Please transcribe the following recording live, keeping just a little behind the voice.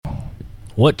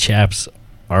What chaps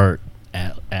are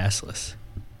assless?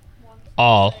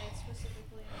 All.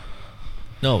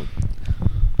 No.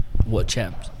 What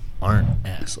chaps aren't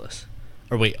assless?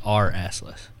 Or wait, are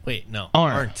assless? Wait, no.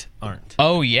 Aren't.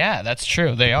 Oh, yeah, that's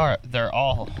true. They are. They're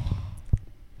all.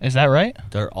 Is that right?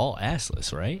 They're all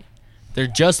assless, right? They're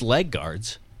just leg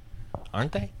guards,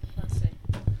 aren't they? Let's see.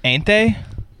 Ain't they?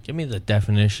 Give me the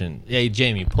definition. Hey,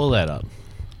 Jamie, pull that up.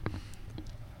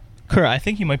 Kurt, I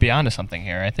think you might be onto something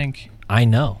here. I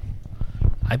know.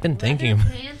 I've been thinking. Leather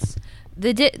pants.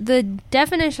 The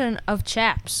definition of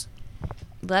chaps.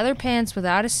 Leather pants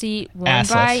without a seat worn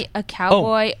Assless. by a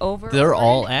cowboy over. They're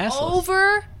all assless.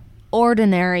 Over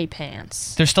ordinary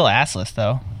pants. They're still assless,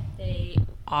 though. They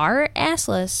are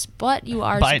assless, but you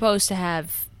are But- supposed to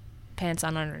have pants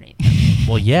on underneath.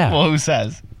 Well, yeah. Well, who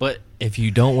says? But if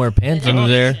you don't wear pants under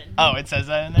there, Oh, it says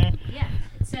that in there? Yeah,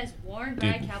 it says worn by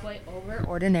a cowboy over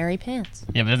ordinary pants.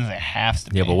 Yeah, but it doesn't say has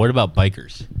to be. yeah. But what about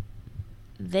bikers?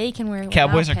 They can wear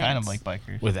Cowboys without are kind of pants. like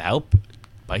bikers. Without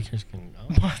bikers can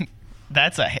go.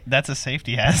 That's a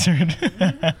safety hazard.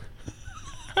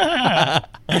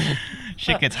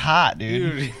 Shit gets hot,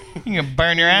 dude. You can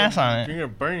burn your ass on it. You're gonna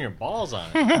burn your balls on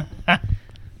it.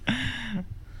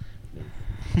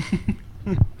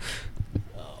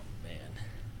 Oh man.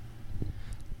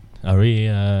 Are we?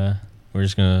 We're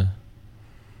just gonna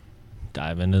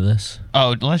dive into this.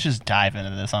 Oh, let's just dive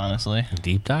into this, honestly.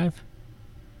 Deep dive.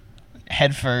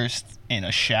 Head first in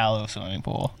a shallow swimming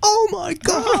pool. Oh my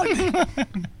god.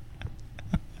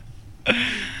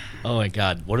 Oh my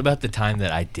god. What about the time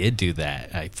that I did do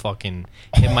that? I fucking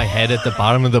hit my head at the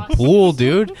bottom of the pool,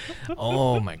 dude.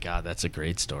 Oh my god, that's a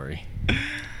great story.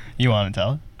 You want to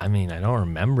tell it? I mean, I don't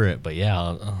remember it, but yeah,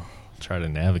 I'll try to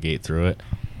navigate through it.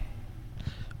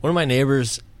 One of my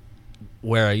neighbors,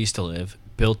 where I used to live,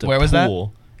 built a Where was that?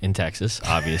 pool in Texas,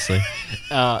 obviously.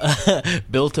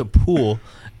 Built a pool,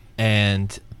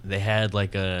 and they had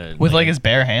like a With like his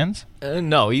bare hands?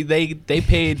 no, they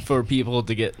paid for people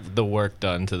to get the work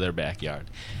done to their backyard,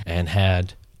 and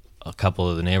had a couple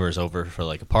of the neighbors over for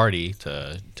like a party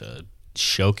to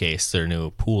showcase their new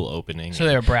pool opening. So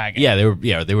they were bragging. Yeah,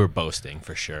 they were boasting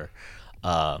for sure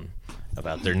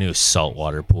about their new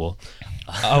saltwater pool.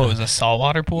 Oh, it was a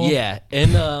saltwater pool? Yeah,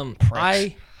 and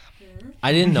I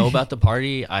didn't know about the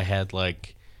party. I had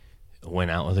like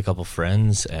went out with a couple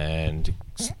friends and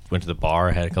went to the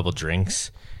bar, had a couple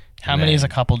drinks. How many is a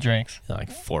couple drinks?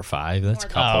 Like 4 or 5. That's a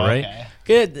couple, Oh, right? okay.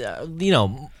 Good.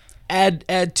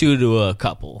 Add 2 to a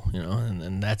couple,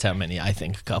 and that's how many I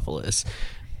think a couple is.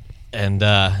 And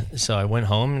so I went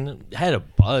home and had a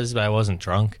buzz, but I wasn't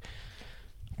drunk.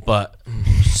 But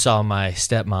saw my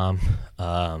stepmom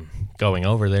going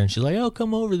over there, and she's like, "Oh,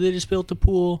 come over. They just built a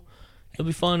pool. It'll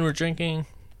be fun. We're drinking.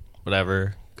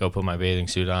 Whatever. Go put my bathing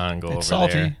suit on and go It's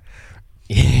over salty. there."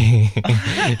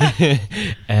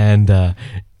 And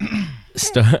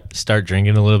start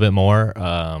drinking a little bit more.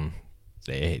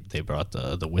 They brought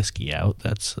the whiskey out.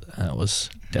 That was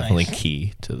definitely Nice.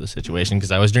 key to the situation,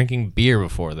 because I was drinking beer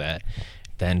before that,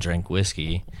 then drank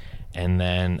whiskey, and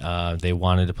then they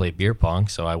wanted to play beer pong,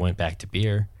 so I went back to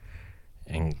beer.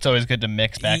 And It's always good to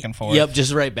mix back and forth. Yep,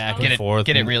 just right back and forth.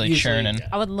 Get it and really usually- churning.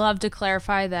 I would love to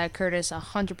clarify that, Curtis,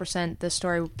 100% this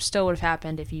story still would have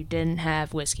happened if you didn't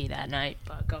have whiskey that night,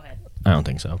 but go ahead. I don't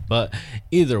think so. But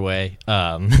either way,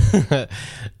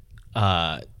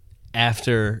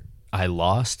 after I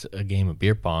lost a game of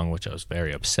beer pong, which I was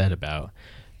very upset about,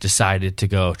 decided to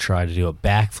go try to do a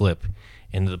backflip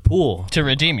into the pool. To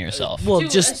redeem yourself. Well, To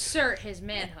just assert his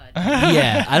manhood.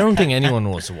 yeah, I don't think anyone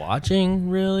was watching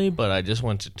really, but I just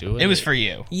wanted to do it. It was for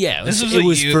you. Yeah, This was it a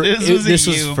was you- for this was a this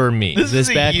you- was for me. this This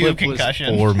is a you backflip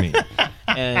concussion. was for me,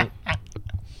 and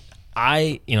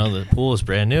the pool was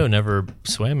brand new. Never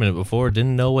swam in it before.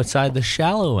 Didn't know what side the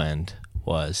shallow end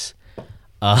was.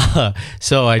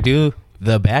 So I do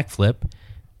the backflip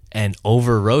and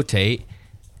over rotate,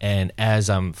 and as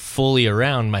I'm fully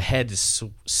around, my head is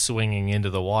swinging into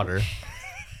the water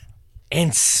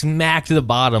and smacked the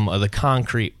bottom of the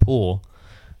concrete pool.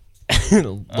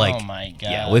 Like, Oh my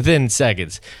God. yeah, within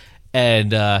seconds.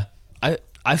 And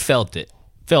I felt it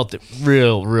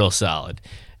real solid,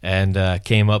 and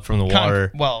came up from the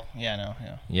water.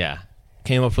 Yeah,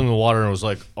 came up from the water and was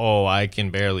like, "Oh, I can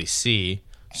barely see,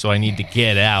 so I need to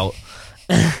get out."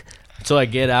 So I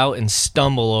get out and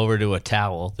stumble over to a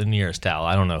towel, the nearest towel.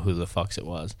 I don't know who the fucks it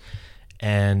was,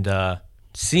 and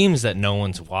seems that no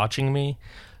one's watching me.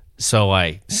 So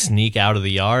I sneak out of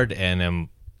the yard and am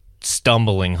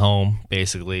stumbling home,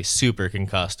 basically super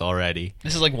concussed already.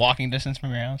 This is like walking distance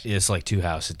from your house? It's like 2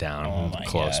 houses down, Oh my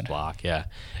close God. block, yeah.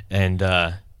 And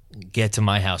get to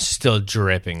my house, still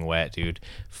dripping wet, dude.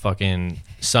 Fucking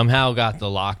somehow got the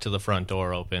lock to the front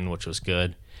door open, which was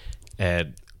good,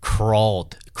 and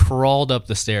crawled up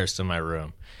the stairs to my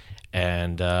room.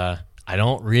 And I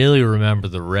don't really remember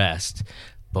the rest,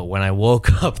 but when I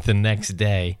woke up the next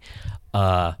day,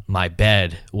 my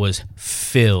bed was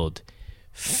filled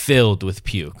with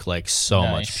puke, like so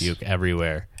much puke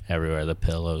everywhere, the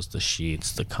pillows, the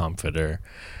sheets, the comforter.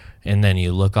 And then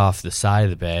you look off the side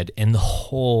of the bed, and the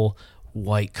whole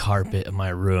white carpet of my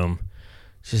room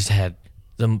just had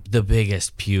the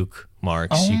biggest puke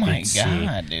marks you could see. Oh my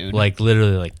God, dude. Like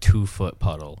literally like 2-foot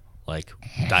puddle, like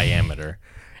diameter.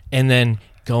 And then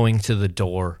going to the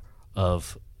door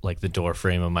of like the door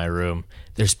frame of my room,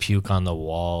 there's puke on the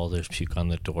wall, there's puke on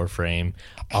the door frame.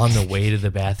 On the way to the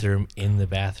bathroom, in the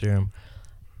bathroom,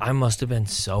 I must have been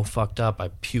so fucked up. I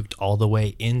puked all the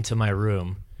way into my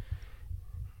room.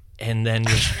 And then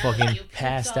just fucking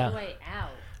passed out. All the way out.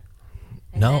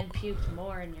 And no. then puked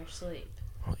more in your sleep.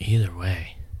 Well, either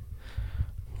way.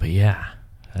 But yeah,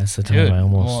 that's the time I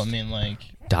almost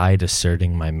died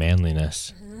asserting my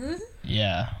manliness.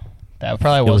 Yeah, that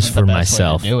probably wasn't the best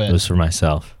way to do it. It was for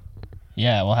myself.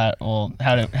 Yeah. Well,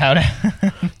 how did?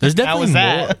 There's definitely how was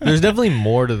that? There's definitely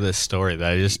more to this story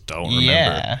that I just don't remember.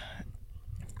 Yeah.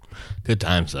 Good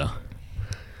times though.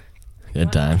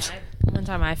 Good times. One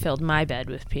time I filled my bed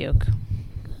with puke,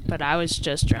 but I was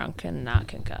just drunk and not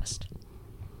concussed.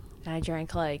 And I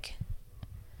drank like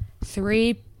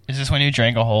 3. Is this when you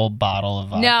drank a whole bottle of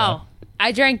vodka? No,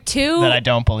 I drank 2. That I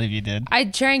don't believe you did. I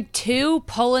drank 2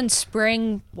 Poland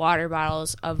Spring water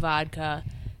bottles of vodka,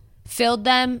 filled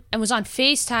them, and was on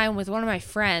FaceTime with one of my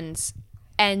friends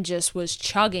and just was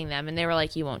chugging them. And they were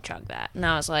like, "You won't chug that." And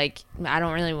I was like, "I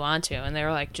don't really want to." And they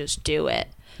were like, "Just do it."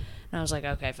 And I was like,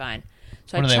 "Okay, fine."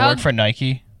 So what, do they work for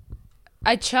Nike?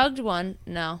 I chugged one.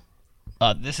 No.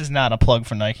 This is not a plug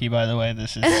for Nike, by the way.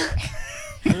 This is...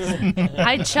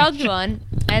 I chugged one,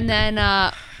 and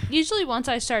then usually once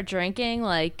I start drinking,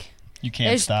 like... You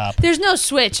can't stop. There's no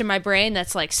switch in my brain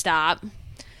that's like, stop.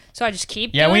 So I just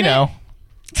keep doing it. Yeah, we know.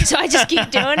 So I just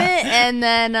keep doing it, and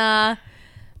then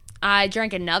I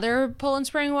drank another Poland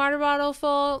Spring water bottle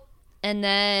full, and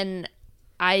then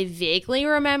I vaguely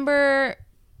remember...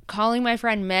 calling my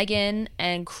friend Megan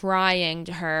and crying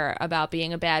to her about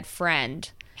being a bad friend.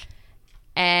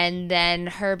 And then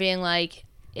her being like,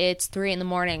 "It's 3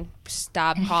 a.m.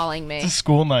 Stop calling me." It's a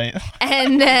school night.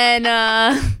 And then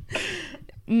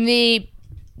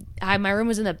my room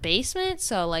was in the basement.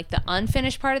 So like the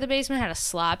unfinished part of the basement had a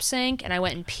slop sink. And I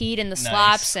went and peed in the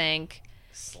slop sink.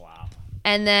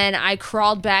 And then I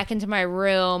crawled back into my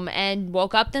room and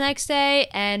woke up the next day,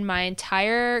 and my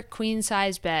entire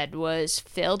queen-size bed was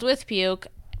filled with puke,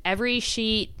 every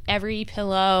sheet, every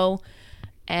pillow,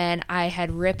 and I had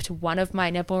ripped one of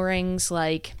my nipple rings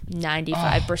like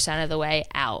 95% of the way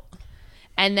out.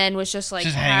 And then was just like,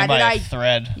 hanging by a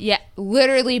thread. Yeah,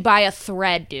 literally by a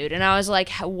thread, dude. And I was like,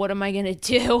 what am I going to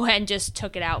do? And just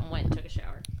took it out and went and took a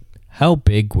shower. How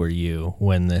big were you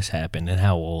when this happened, and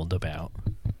how old about?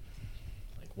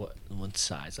 What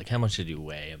size? Like, how much did you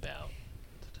weigh about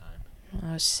at the time?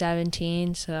 I was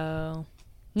 17, so...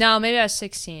 No, maybe I was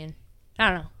 16. I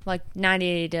don't know. Like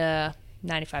 90 to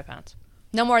 95 pounds.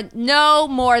 No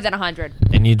more than 100.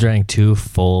 And you drank 2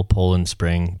 full Poland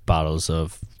Spring bottles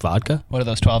of vodka? What are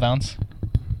those, 12 ounce?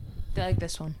 They're like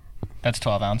this one. That's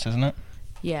 12 ounce, isn't it?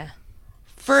 Yeah.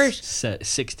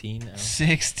 16 now.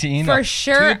 16? For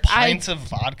sure. 2 pints of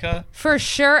vodka? For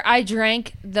sure, I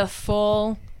drank the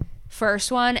full...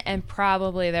 first one, and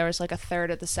probably there was like a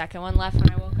third of the second one left when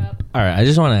I woke up. All right, I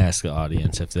just want to ask the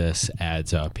audience if this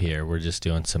adds up here. We're just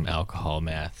doing some alcohol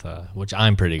math, which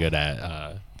I'm pretty good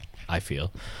at, I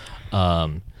feel.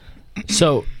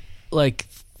 So, like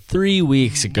 3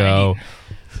 weeks ago,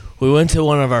 we went to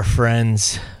one of our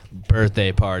friends'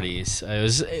 birthday parties.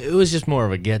 It was just more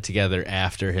of a get-together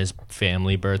after his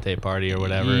family birthday party or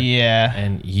whatever. Yeah.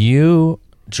 And you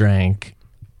drank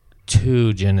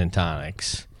 2 gin and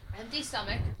tonics. Empty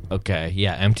stomach. Okay,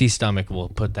 yeah, empty stomach. We'll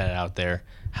put that out there.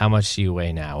 How much do you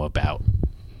weigh now? About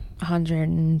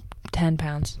 110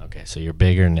 pounds. Okay, so you're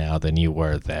bigger now than you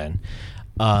were then.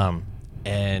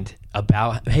 And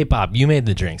about, hey Bob, you made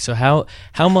the drink. So how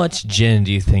much gin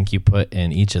do you think you put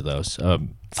in each of those?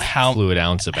 Fluid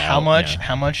ounce about. How much? Yeah.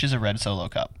 How much is a red Solo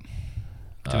cup?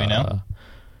 Do we know?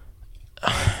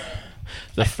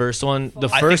 The first one. The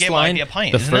I first think it line. Might be a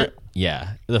pint, isn't it?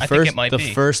 Yeah. I think it might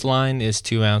be. First line is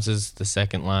 2 ounces. The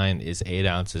second line is 8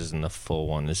 ounces, and the full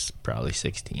one is probably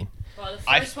 16. Well, the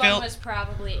first one was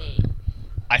probably 8.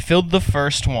 I filled the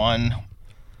first one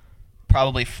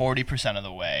probably 40% of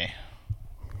the way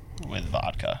with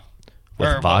vodka.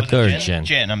 With vodka or gin?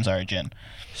 Gin. I'm sorry, gin.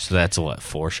 So that's what,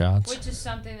 4 shots? Which is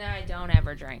something that I don't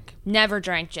ever drink. Never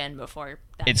drank gin before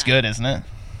that It's night. good, isn't it?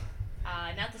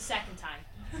 Not the second time.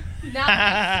 Not when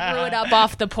I threw it up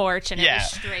off the porch and it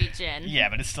was straight gin. Yeah,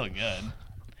 but it's still good.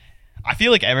 I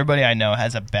feel like everybody I know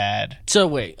has a bad... So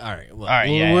wait, all right. Well,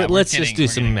 all right, let's just do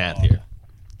some math here.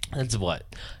 That's what?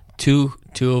 Two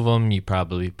of them, you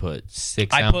probably put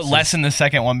 6 ounces. I put less in the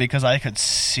second one because I could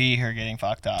see her getting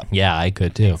fucked up. Yeah, I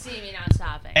could too. See me not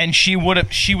stopping. And she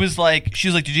was like,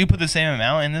 did you put the same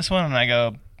amount in this one? And I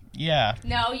go, yeah.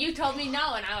 No, you told me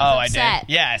no, and I was upset. I did.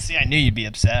 Yeah, see, I knew you'd be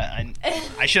upset.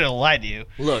 I should have lied to you.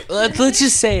 Look, let's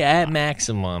just say at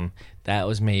maximum, that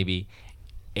was maybe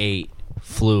 8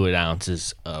 fluid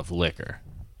ounces of liquor.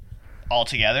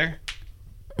 Altogether?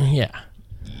 Yeah.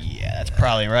 Yeah, that's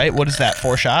probably right. What is that,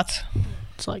 4 shots?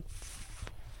 It's like...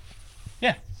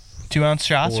 Yeah. 2 ounce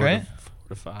shots, right? 4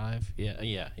 to 5.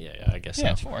 Yeah, I guess so.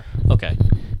 Yeah, it's 4. Okay.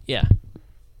 Yeah.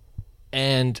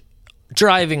 And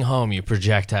driving home, you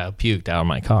projectile puked out of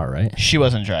my car, right? She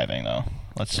wasn't driving, though.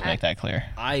 Let's make that clear.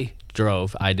 I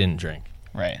drove. I didn't drink.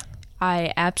 Right.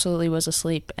 I absolutely was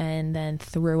asleep and then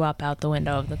threw up out the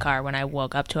window of the car when I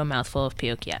woke up to a mouthful of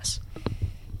puke, yes.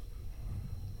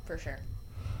 For sure.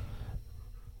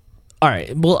 All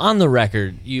right. Well, on the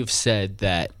record, you've said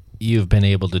that you've been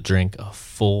able to drink a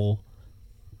full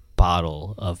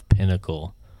bottle of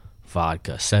Pinnacle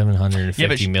vodka,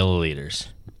 750 milliliters.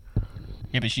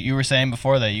 Yeah, but you were saying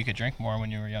before that you could drink more when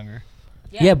you were younger.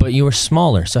 Yeah, but you were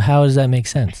smaller, so how does that make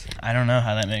sense? I don't know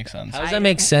how that makes sense. How does that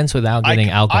make sense without getting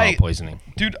alcohol poisoning?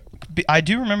 Dude, I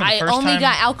do remember the first time... I only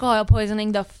got alcohol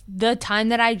poisoning the time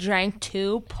that I drank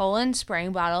 2 Poland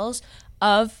Spring bottles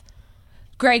of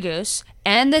Grey Goose,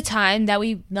 and the time that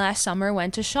we last summer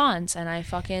went to Sean's, and I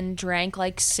fucking drank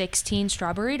like 16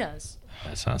 Strawberritas.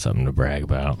 That's not something to brag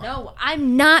about. No,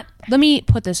 I'm not. Let me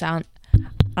put this out.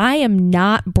 I am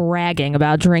not bragging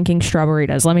about drinking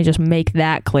Strawberritas. Let me just make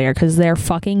that clear, because they're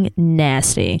fucking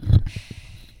nasty.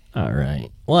 All right.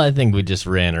 Well, I think we just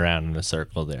ran around in a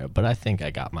circle there, but I think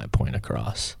I got my point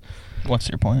across. What's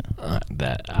your point?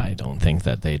 That I don't think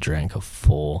that they drank a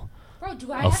full... Bro,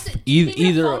 do I have to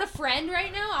either phone a friend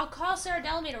right now? I'll call Sarah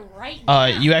Delamita right now.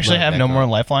 You actually have no more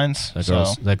lifelines?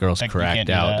 That girl's cracked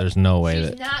out. There's no way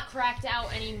She's not cracked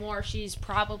out anymore. She's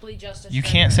probably just a You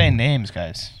can't say names,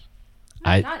 guys.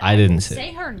 I didn't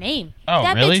say her name. Oh,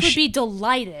 that really? Bitch would be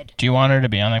delighted. Do you want her to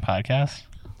be on the podcast?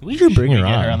 We should bring her Get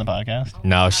on. her on the podcast?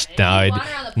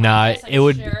 It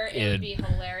would be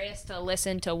hilarious to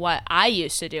listen to what I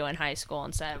used to do in high school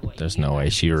instead of what There's no way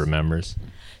she remembers.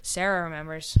 Sarah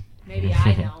remembers. Maybe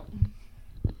I don't.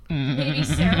 Maybe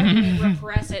Sarah can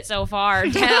repress it so far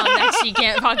down that she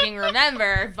can't fucking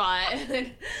remember, but...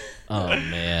 Oh,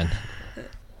 man.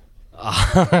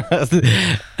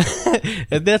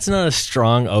 If that's not a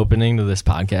strong opening to this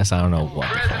podcast, I don't know what.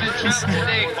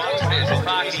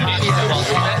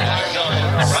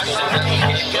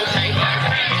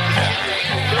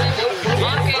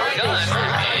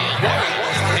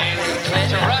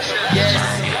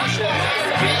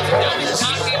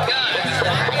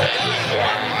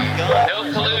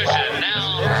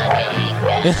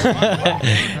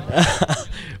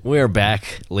 We're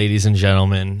back, ladies and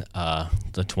gentlemen.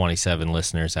 The 27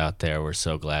 listeners out there, we're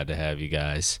so glad to have you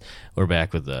guys. We're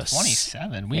back with us.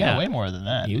 27? We got way more than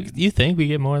that. You think we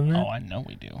get more than that? Oh, I know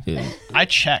we do. Dude. I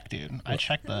check, dude. I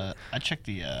check the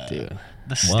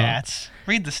stats.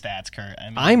 Read the stats, Kurt.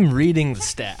 I'm reading the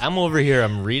stats. I'm over here.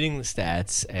 I'm reading the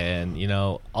stats, and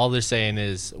all they're saying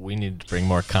is we need to bring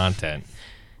more content,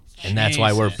 and that's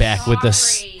why we're back with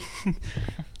this.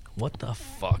 What the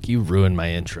fuck? You ruined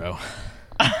my intro.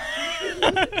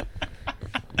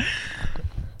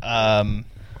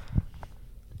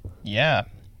 Yeah.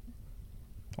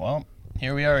 Well,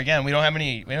 here we are again. We don't have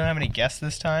any guests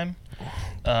this time,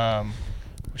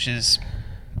 which is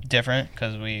different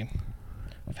because we've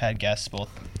had guests both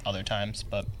other times.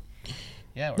 But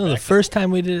yeah, the first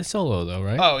time we did it solo though,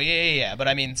 right? Oh yeah. But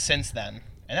I mean, since then.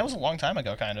 And that was a long time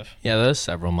ago, kind of. Yeah, that was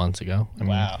several months ago.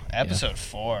 Wow, episode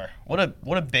 4. What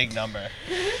a big number,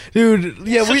 dude.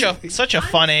 Yeah, such a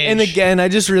fun age. And again, I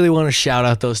just really want to shout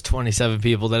out those 27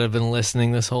 people that have been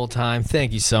listening this whole time.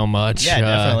 Thank you so much. Yeah,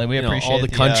 definitely. We appreciate all the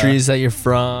countries that you're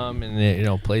from,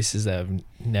 and places that I've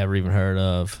never even heard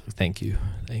of. Thank you.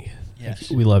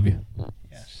 Yes, we love you.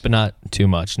 Yes, but not too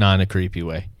much. Not in a creepy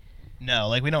way.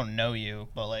 No, we don't know you,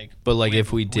 but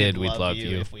if we did, we'd love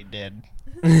you. If we did.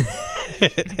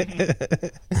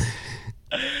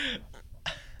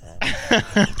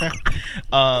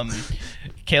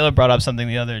 Kayla brought up something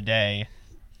the other day.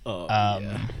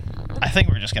 I think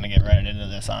we're just gonna get right into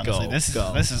this. Honestly, this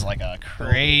is like a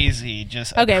crazy,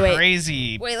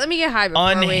 crazy. Wait, let me get high.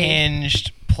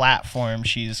 Unhinged platform.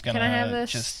 She's gonna. Can I have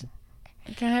this?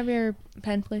 Can I have your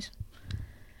pen, please?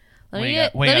 Let me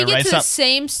get to the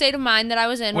same state of mind that I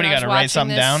was in when I was watching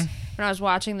something down? When I was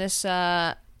watching this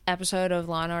episode of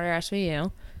Law & Order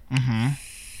SVU. Mm-hmm.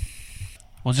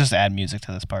 We'll just add music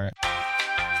to this part.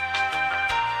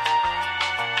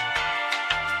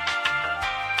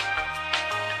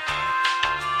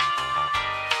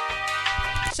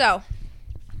 So,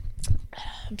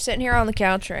 I'm sitting here on the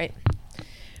couch, right?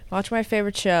 Watch my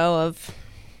favorite show of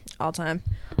all time,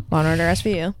 Law & Order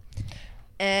SVU.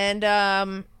 And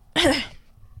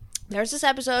there's this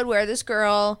episode where this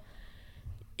girl,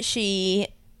 her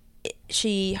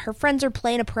friends are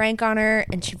playing a prank on her,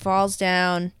 and she falls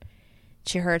down.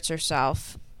 She hurts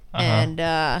herself, and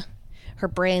her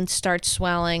brain starts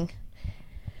swelling.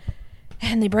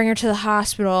 And they bring her to the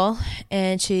hospital,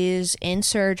 and she's in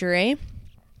surgery.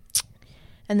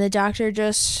 And the doctor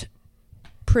just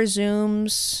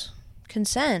presumes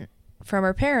consent from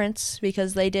her parents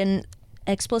because they didn't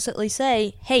explicitly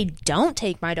say, hey, don't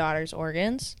take my daughter's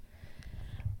organs.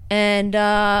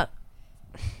 And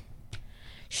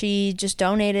she just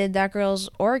donated that girl's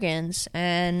organs.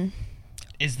 And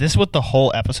is this what the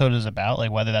whole episode is about?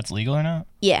 Like whether that's legal or not?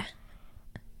 Yeah.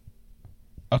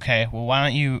 Okay, well why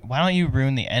don't you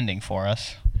ruin the ending for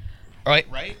us? Right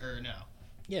or no?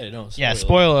 Yeah, no.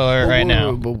 Spoiler alert right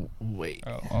now. Wait.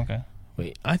 Oh, okay.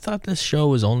 Wait, I thought this show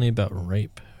was only about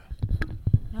rape.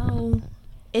 No.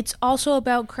 It's also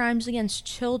about crimes against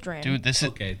children. Dude, this is...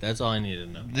 Okay, that's all I need to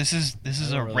know. This is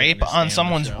a really rape on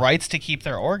someone's rights to keep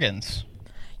their organs.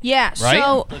 Yeah, right?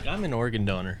 So... Look, I'm an organ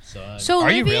donor, so... So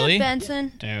are you really?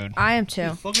 Benson... Dude. I am too.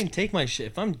 Dude, fucking take my shit.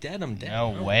 If I'm dead, I'm dead.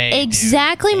 No way,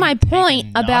 exactly dude. My point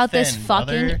about this fucking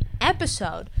brother.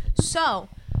 episode. So...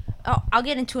 Oh, I'll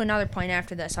get into another point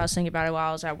after this. I was thinking about it while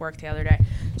I was at work the other day.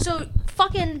 So,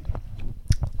 fucking...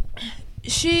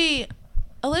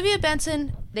 Olivia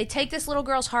Benson, they take this little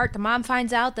girl's heart. The mom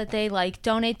finds out that they,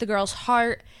 donate the girl's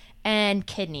heart and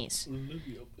kidneys.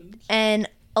 And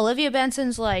Olivia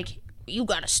Benson's like, you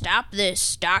gotta stop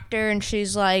this, doctor. And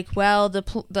she's like, well,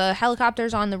 the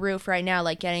helicopter's on the roof right now,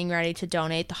 getting ready to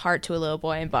donate the heart to a little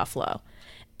boy in Buffalo.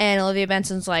 And Olivia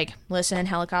Benson's like, listen,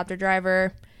 helicopter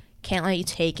driver... Can't let you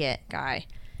take it, guy.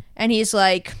 And he's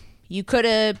like, you could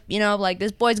have,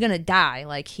 this boy's going to die.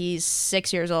 He's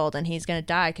 6 years old and he's going to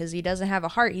die because he doesn't have a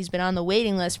heart. He's been on the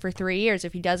waiting list for 3 years.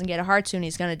 If he doesn't get a heart soon,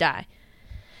 he's going to die.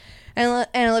 And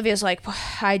Olivia's like,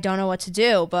 I don't know what to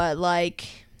do, but,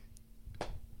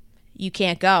 you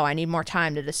can't go. I need more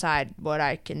time to decide what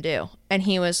I can do. And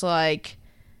he was like,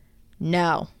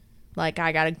 no. I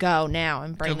got to go now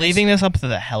and bring They're leaving this up to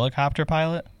the helicopter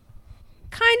pilot?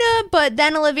 Kind of, but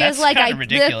then Olivia's That's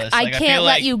ridiculous. I can't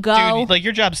let you go. Dude,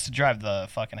 your job's to drive the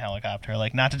fucking helicopter,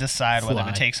 not to decide whether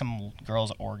to take some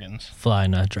girl's organs. Fly,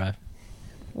 not drive.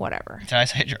 Whatever. Did I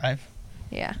say drive?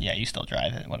 Yeah. Yeah, you still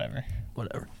drive it, whatever.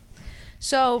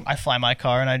 So... I fly my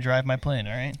car and I drive my plane,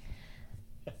 all right?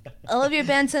 Olivia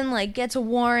Benson, gets a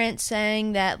warrant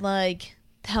saying that, the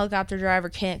helicopter driver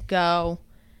can't go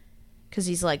because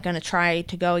he's, going to try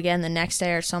to go again the next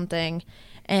day or something.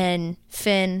 And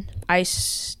Finn,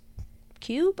 Iced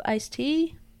Tea? I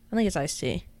think it's Iced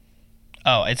Tea.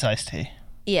 Oh, it's Iced Tea.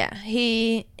 Yeah,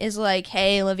 he is like,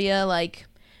 hey, Olivia,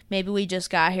 maybe we just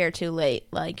got here too late.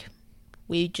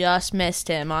 We just missed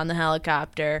him on the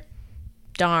helicopter.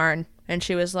 Darn. And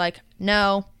she was like,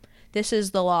 no, this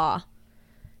is the law.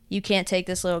 You can't take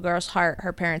this little girl's heart.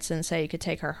 Her parents didn't say you could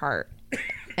take her heart.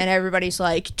 And everybody's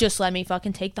like, just let me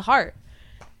fucking take the heart.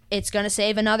 It's going to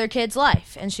save another kid's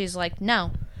life. And she's like,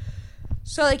 no.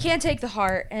 So they can't take the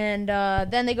heart. And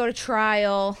then they go to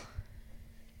trial.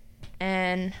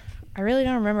 And I really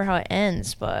don't remember how it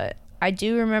ends, but I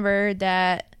do remember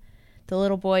that the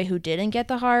little boy who didn't get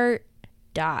the heart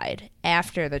died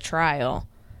after the trial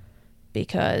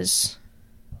because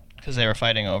they were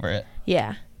fighting over it.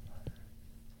 Yeah.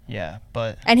 Yeah,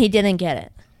 but... And he didn't get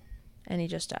it. And he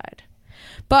just died.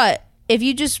 But if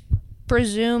you just...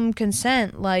 presume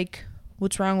consent,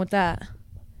 what's wrong with that?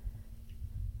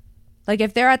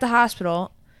 If they're at the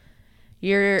hospital, so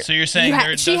you're saying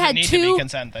there doesn't need to be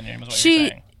consent, then is what you're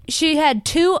saying. She had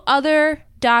 2 other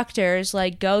doctors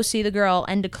go see the girl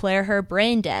and declare her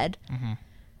brain dead. Mm-hmm.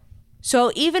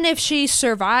 So even if she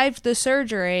survived the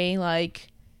surgery,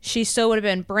 she still would have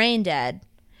been brain dead.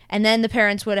 And then the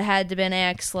parents would have had to been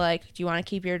asked, do you want to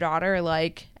keep your daughter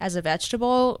as a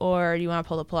vegetable, or do you want to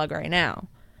pull the plug right now?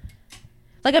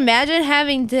 Imagine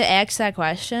having to ask that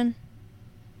question.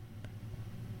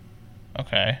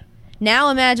 Okay. Now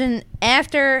imagine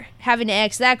after having to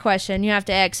ask that question, you have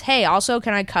to ask, hey, also,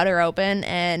 can I cut her open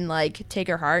and, like, take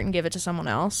her heart and give it to someone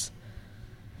else?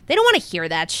 They don't want to hear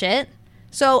that shit.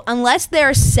 So unless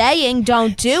they're saying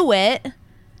don't do it,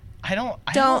 I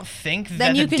don't think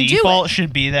that the default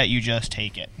should be that you just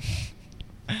take it.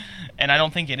 And I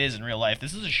don't think it is in real life.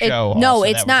 This is a show. No,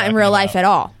 it's not in real life at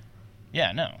all.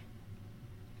 Yeah, no.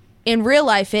 In real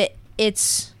life,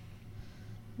 it's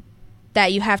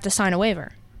that you have to sign a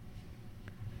waiver.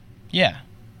 Yeah.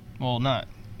 Well,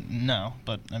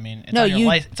 but I mean,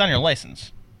 it's on your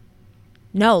license.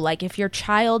 No, like if your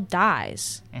child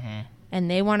dies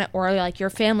and they want to, or like your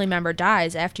family member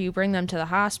dies after you bring them to the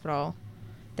hospital,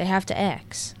 they have to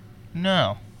X.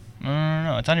 No.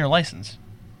 It's on your license.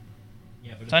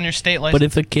 Yeah, it's on your state license. But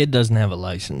if a kid doesn't have a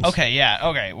license. Okay, yeah,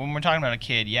 okay. When we're talking about a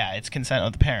kid, yeah, it's consent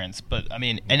of the parents. But I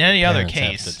mean, in any other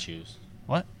case, have to choose.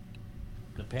 What?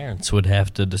 The parents would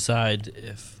have to decide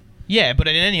if. Yeah, but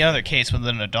in any other case with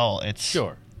an adult, it's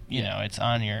sure. You know, it's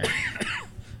on your.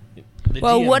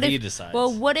 What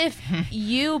if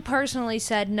you personally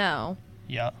said no?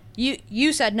 Yeah.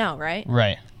 You said no, right?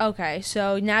 Right. Okay,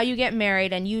 so now you get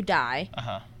married and you die.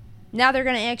 Uh-huh. Now they're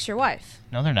gonna ask your wife.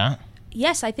 No, they're not.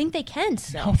 Yes, I think they can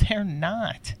still. No, they're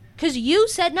not. Because you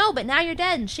said no, but now you're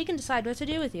dead and she can decide what to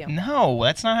do with you. No,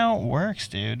 that's not how it works,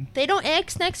 dude. They don't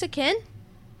ask next of kin?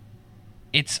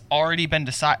 It's already been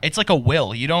decided. It's like a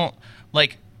will. You don't,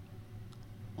 like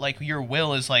your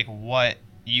will is like what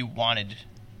you wanted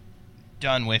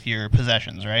done with your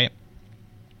possessions, right?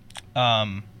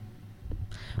 Somebody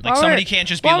can't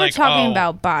just be like, we're talking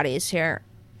about bodies here.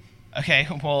 Okay,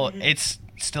 well, it's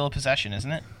still a possession,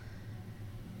 isn't it?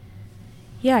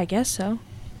 Yeah, I guess so.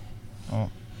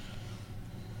 Oh.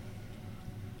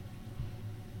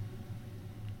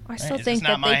 I still think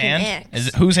that they can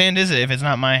X. Whose hand is it if it's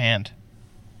not my hand?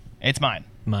 It's mine.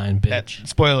 Mine, bitch.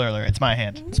 Spoiler alert, it's my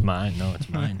hand. It's mine. No, it's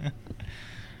mine.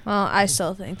 Well, I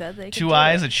still think that they can Two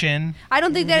eyes, a chin. I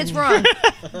don't think that it's wrong.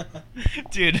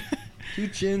 Dude. Two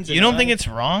chins. You don't think it's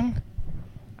wrong?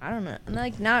 I don't know.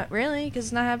 Like, not really, because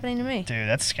it's not happening to me. Dude,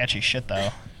 that's sketchy shit, though.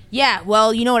 Yeah,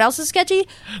 well, you know what else is sketchy?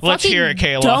 Let's hear it,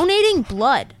 Kayla. Donating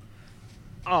blood.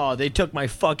 Oh, they took my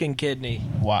fucking kidney.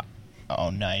 Wow. Oh,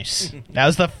 nice. That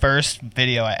was the first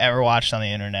video I ever watched on the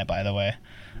internet, by the way.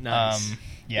 Nice.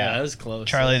 Yeah, that was close.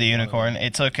 Charlie the Unicorn.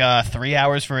 It took 3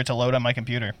 hours for it to load on my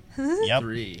computer. Yep.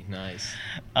 3. Nice.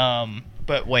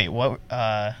 But wait, what?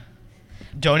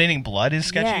 Donating blood is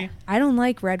sketchy? Yeah, I don't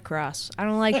like Red Cross. I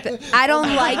don't like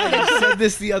I said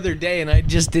this the other day and I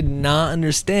just did not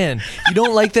understand. You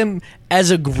don't like them as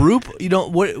a group? You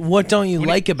don't what don't you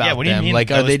like about what them? Do you mean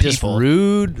like are they just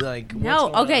rude? Like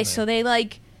no, okay, so they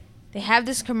have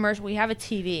this commercial. We have a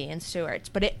TV in Stewart's,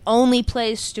 but it only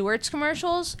plays Stewart's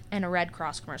commercials and a Red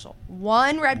Cross commercial.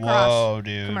 One Red Cross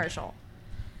commercial.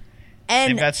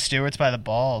 And they've got Stewart's by the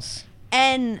balls.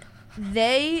 And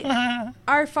they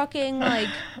are fucking like,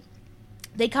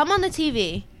 they come on the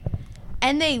TV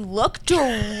and they look they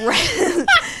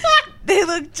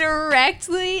look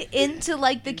directly into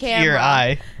like the camera. Your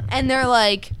eye. And they're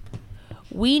like,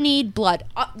 we need blood.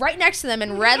 Right next to them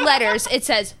in red letters, it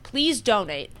says, please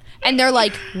donate. And they're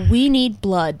like, we need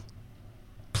blood.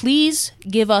 Please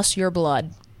give us your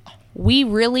blood. We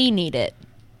really need it.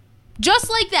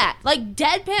 Just like that. Like,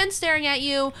 deadpan staring at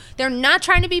you. They're not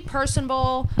trying to be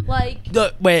personable. Like...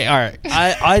 Wait, all right.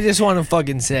 I just want to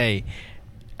fucking say,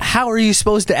 how are you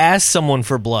supposed to ask someone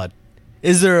for blood?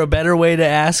 Is there a better way to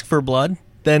ask for blood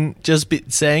than just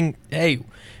saying, hey,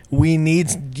 we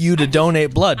need you to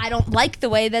donate blood? I don't like the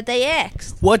way that they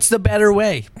asked. What's the better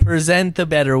way? Present the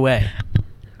better way.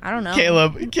 I don't know.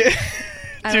 Caleb,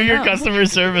 do your customer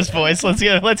service voice. Let's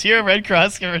hear a Red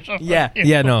Cross commercial. Yeah,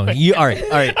 no. All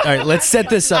right. Let's set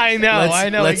this up. I know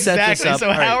let's exactly. Set this up.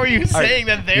 So how are you saying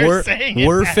that they're saying it?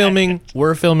 We're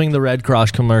filming the Red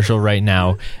Cross commercial right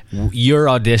now. You're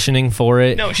auditioning for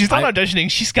it. No, she's not auditioning.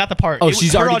 She's got the part. Oh,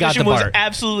 she's already got the part. Her audition was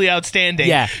absolutely outstanding.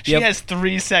 Yeah. She has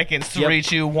 3 seconds. 3,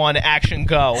 2, 1, action,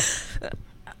 go.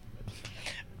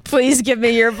 Please give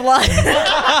me your blood.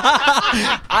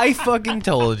 I fucking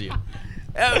told you.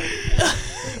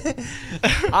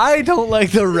 I don't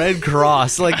like the Red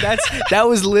Cross. Like that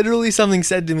was literally something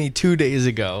said to me 2 days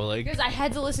ago. Like because I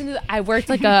had to listen to. I worked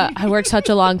such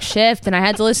a long shift, and I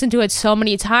had to listen to it so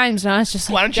many times, and I was just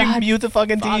like, why don't you mute the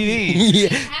fucking TV?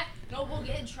 Yeah. No, we'll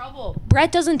get in trouble.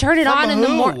 Brett doesn't turn it on in the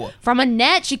morning. From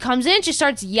Annette, she comes in, she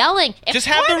starts yelling. Just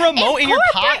have the remote in your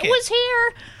pocket. Was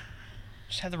here.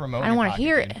 Just have the remote. I don't want to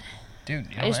hear it, dude.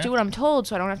 I just do what I'm told,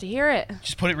 so I don't have to hear it.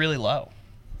 Just put it really low.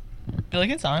 Be like,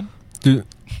 it's on. Dude.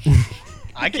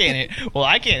 I can't hear. Well,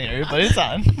 I can't hear it, but it's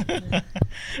on.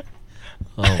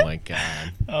 Oh my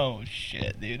god. Oh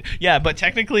shit, dude. Yeah, but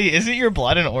technically, isn't your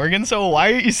blood an organ? So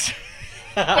why are you?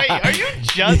 Wait, are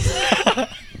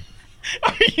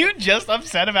you just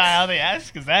upset about how they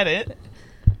ask? Is that it?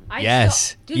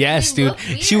 Yes, dude.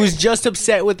 She was just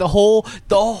upset with the whole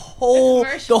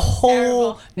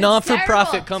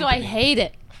not-for-profit company. So I hate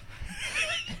it.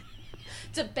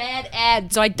 It's a bad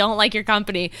ad, so I don't like your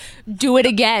company. Do it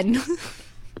again.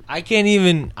 can't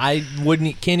even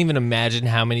imagine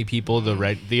how many people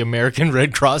the American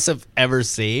Red Cross have ever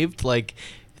saved, like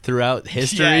throughout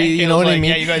history. Yeah, you know what I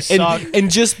mean? Yeah, you guys suck.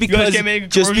 And just because you guys can't make a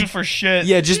commercial for shit.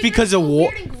 Yeah, just because of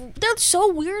war. They're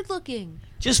so weird looking.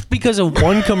 Just because of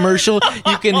one commercial,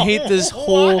 you can hate this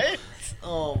whole.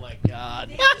 Oh my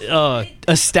god!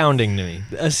 Astounding to me.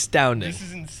 Astounding. This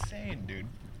is insane, dude.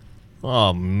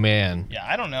 Oh man. Yeah,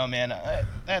 I don't know, man.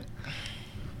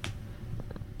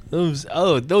 Those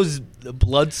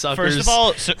bloodsuckers.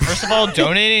 First of all,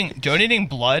 donating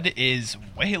blood is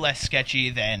way less sketchy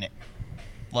than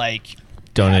like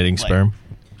donating sperm.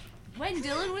 When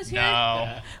Dylan was here.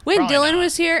 No. When Dylan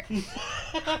was here.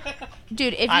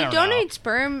 Dude, if you donate know.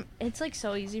 sperm, it's like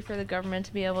so easy for the government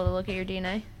to be able to look at your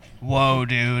DNA. Whoa,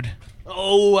 dude.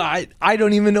 Oh, I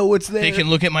don't even know what's there. They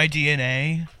can look at my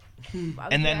DNA.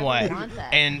 And then what?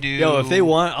 And do Yo, if they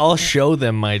want, I'll show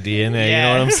them my DNA. Yeah.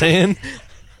 You know what I'm saying?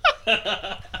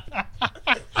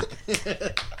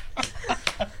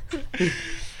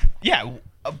 Yeah,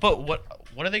 but what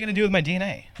are they gonna do with my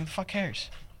DNA? Who the fuck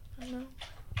cares? I don't know.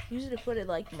 Use it to put a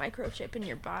microchip in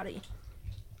your body.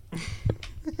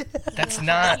 That's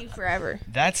not you forever.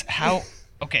 That's how.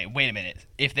 Okay, wait a minute.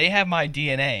 If they have my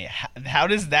DNA, how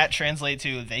does that translate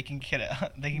to they can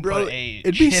get they can Bro, put a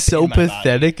it'd chip be so in my body?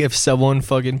 pathetic if someone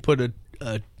fucking put a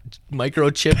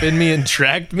microchip in me and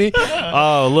tracked me.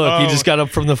 Oh, look, he just got up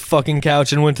from the fucking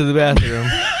couch and went to the bathroom.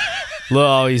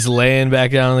 Look, he's laying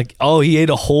back down like, he ate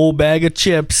a whole bag of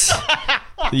chips.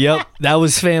 Yep, that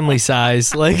was family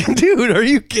size. Like, dude, are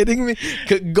you kidding me?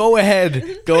 Go ahead.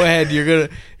 You're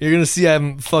gonna see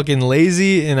I'm fucking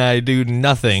lazy and I do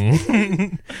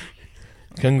nothing.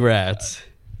 Congrats.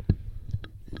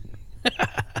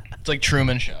 It's like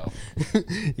Truman Show.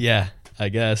 Yeah, I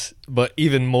guess, but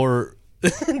even more,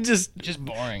 just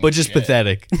boring, but just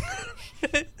pathetic.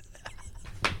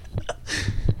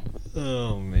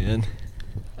 Oh man,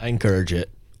 I encourage it.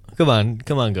 Come on,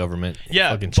 government. Yeah,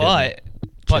 fucking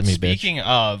but speaking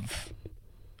of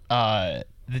the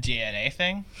DNA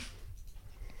thing,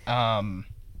 have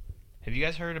you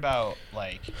guys heard about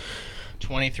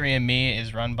 23andMe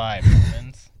is run by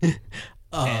Mormons,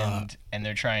 and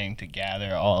they're trying to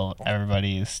gather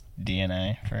everybody's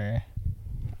DNA for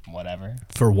whatever.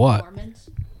 For what? Mormons.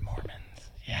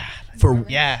 Yeah.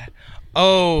 Yeah.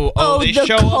 Oh, they the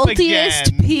show up again.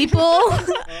 People.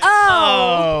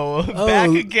 Back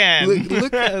again.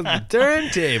 Look at the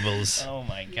turntables. Oh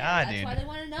my god, That's dude. why they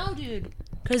want to know, dude.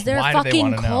 Because they're Why a do they fucking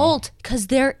wanna know? cult. Because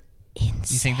they're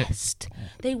incest. You think that?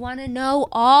 They want to know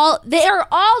all. They are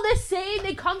all the same.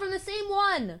 They come from the same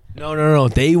one. No.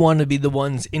 They want to be the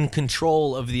ones in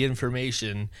control of the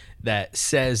information that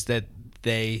says that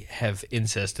they have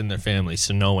incest in their family,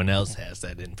 so no one else has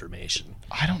that information.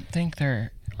 I don't think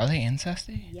they're. Are they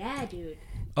incesty? Yeah, dude.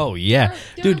 Oh yeah,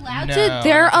 They're dude. allowed No, to.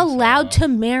 They're I don't think allowed so. to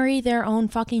marry their own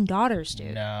fucking daughters,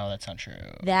 dude. No, that's not true.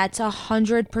 That's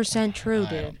 100% true, I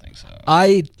dude. don't think so.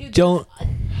 I don't.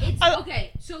 It's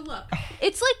okay. So look,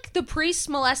 it's like the priests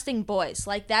molesting boys.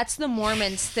 Like that's the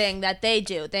Mormons thing that they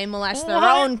do. They molest their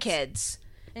own kids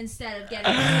instead of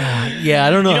getting. Yeah, I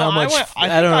don't know how much.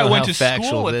 I went to factual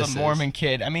school with this a Mormon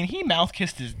kid. I mean, he mouth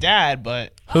kissed his dad,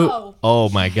 but Who? Oh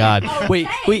my God! Wait.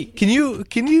 Can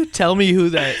you tell me who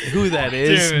that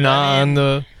is? Dude, on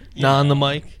the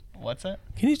mic. what's that?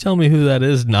 Can you tell me who that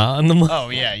is? Not on the mic. Oh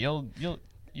yeah, you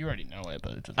already know it,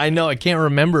 but it doesn't. I know. I can't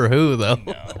remember who though.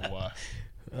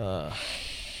 No.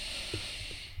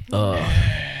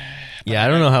 Yeah, I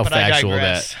don't know how But I factual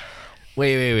digress. that.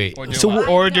 Wait. Or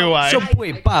do I? So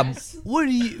wait, Bob, what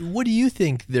do you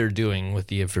think they're doing with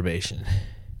the information?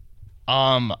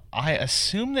 I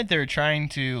assume that they're trying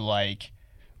to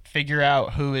figure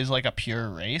out who is a pure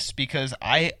race because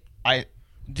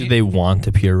Do they want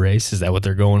the pure race? Is that what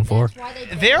they're going for?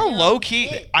 they're low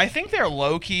key. I think they're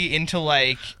low key into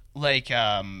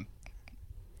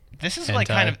this is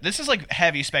this is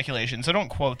heavy speculation. So don't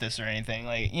quote this or anything.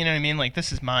 You know what I mean?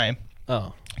 This is my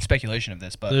speculation of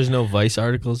this, but There's no Vice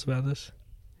articles about this.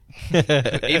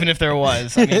 even if there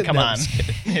was, I mean, come No, on, I'm just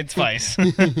kidding. it's Vice.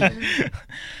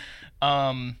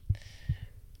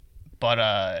 But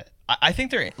I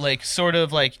think they're sort of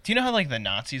do you know how the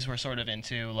Nazis were sort of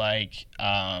into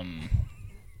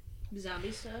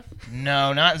zombie stuff?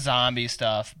 no, not zombie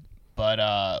stuff,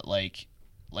 but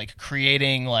like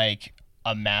creating like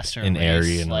a master an race,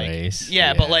 Aryan like, race.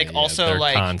 Yeah, but like also their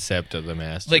like concept of the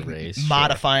master like race,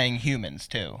 modifying humans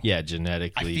too. Yeah,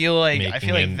 genetically. I feel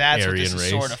like that's Aryan what this is race.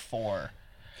 sort of for.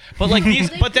 But like these,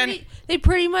 but then they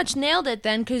pretty much nailed it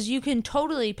then, because you can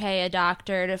totally pay a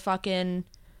doctor to fucking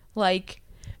like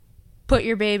put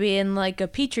your baby in like a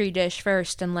petri dish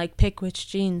first and like pick which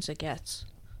genes it gets.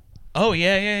 Oh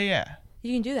yeah.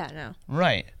 You can do that now.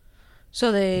 Right.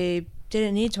 So they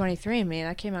didn't need 23andMe.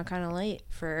 That came out kind of late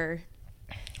for.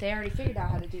 They already figured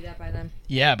out how to do that by then.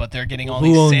 Yeah, but they're getting all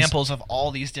these samples of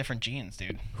all these different genes,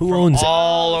 dude. Who owns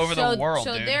all over the world,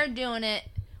 so dude. they're doing it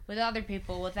with other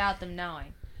people without them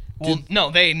knowing. Well,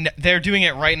 no, they're doing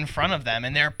it right in front of them,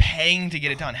 and they're paying to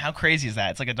get it done. How crazy is that?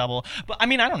 It's like a double. But I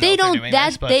mean, I don't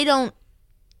know. They don't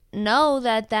know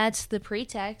that that's the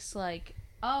pretext. Like,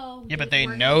 oh. Yeah, but they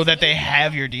know that they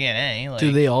have your DNA. Like,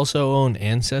 do they also own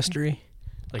Ancestry?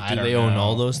 Like, do they own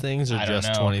all those things, or just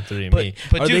 23andMe?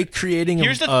 But are they creating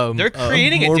they're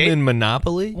creating a Mormon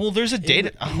monopoly? Well, there's a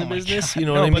data in the business. You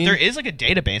know what I mean? But there is like a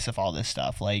database of all this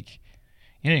stuff. Like,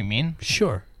 you know what I mean?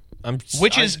 Sure.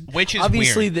 Which is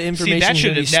obviously weird. the information that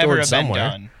should have never been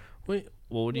somewhere. done. Wait,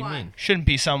 well, what do you mean? Shouldn't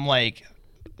be some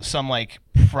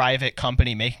private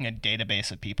company making a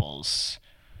database of people's.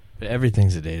 But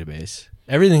everything's a database.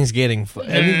 Everything's getting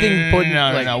everything put.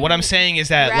 No. What I'm saying is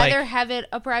that rather have it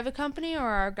a private company or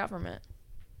our government.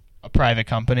 A private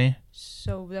company.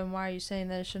 So then, why are you saying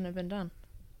that it shouldn't have been done?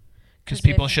 Because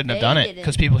people shouldn't have done it.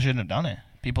 Because people shouldn't have done it.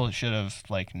 People should have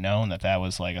known that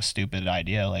was like a stupid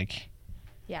idea. Like.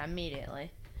 Yeah,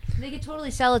 immediately. They could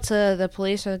totally sell it to the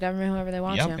police or the government, whoever they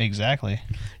want to. Yep, exactly.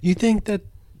 You think that,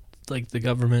 like, the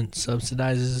government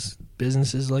subsidizes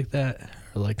businesses like that,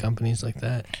 or like companies like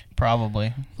that?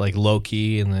 Probably. Like low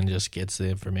key, and then just gets the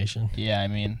information. Yeah, I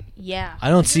mean. Yeah. I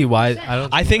don't see why.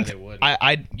 I think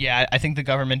the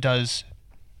government does.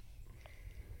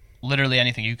 Literally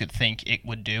anything you could think it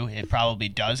would do, it probably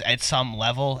does at some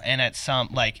level, and at some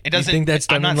it doesn't. You think that's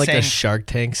done in like a Shark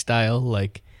Tank style,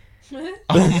 like?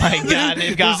 Oh my God!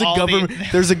 They've got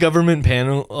there's a government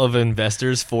panel of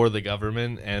investors for the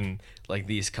government, and like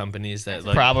these companies that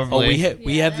like probably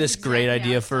we have this great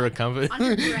idea for a company.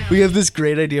 We have this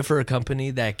great idea for a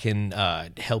company that can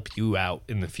help you out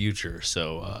in the future.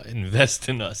 So invest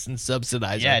in us and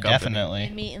subsidize. Yeah, our company. Definitely.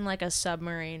 They meet in like a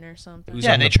submarine or something.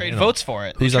 They trade votes for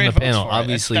it. Who's on the panel?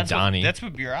 Obviously, Donnie. That's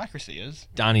what bureaucracy is.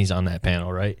 Donnie's on that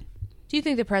panel, right? Do you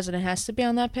think the president has to be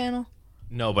on that panel?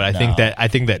 No, but I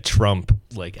think that Trump,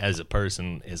 like as a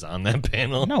person, is on that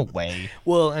panel. No way.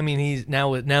 Well, I mean, he's now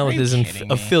with his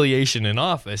affiliation in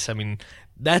office. I mean,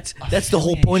 that's the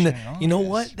whole point. You know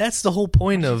what? That's the whole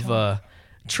point of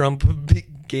Trump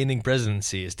gaining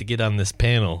presidency, is to get on this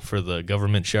panel for the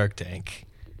government Shark Tank.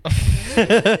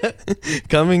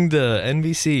 Coming to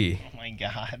NBC. Oh my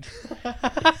God.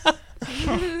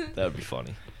 That would be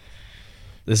funny.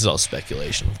 This is all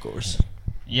speculation, of course.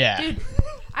 Yeah. Dude,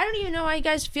 I don't even know why you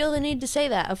guys feel the need to say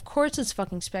that. Of course it's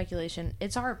fucking speculation.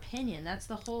 It's our opinion. That's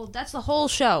the whole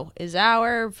show. Is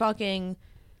our fucking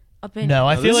opinion. No,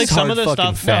 I feel like some of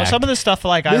the stuff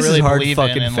like I really believe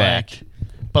in, and fact.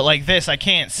 But like this, I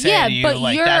can't say to you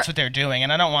like that's what they're doing,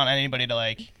 and I don't want anybody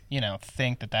to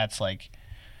think that that's like.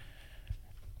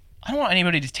 I don't want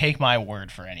anybody to take my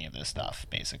word for any of this stuff,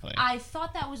 basically. I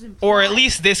thought that was implied. Or at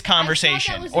least this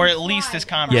conversation.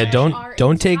 Yeah,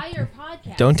 don't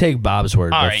take Bob's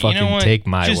word, but fucking take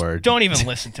my word. Don't even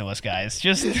listen to us, guys.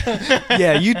 Just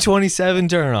yeah, you 27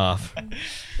 turn off.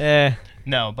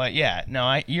 No, but yeah,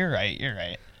 no, you're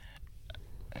right.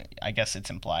 I guess it's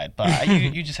implied, but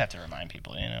you just have to remind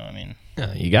people, I mean.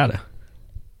 Yeah, you gotta.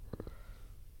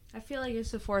 I feel like it's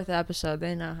the 4th episode.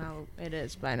 They know how it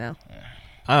is by now.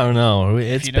 I don't know.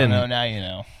 If you don't know, now you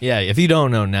know. Yeah, if you don't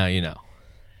know, now you know.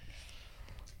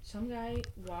 Some guy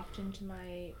walked into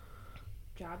my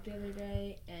job the other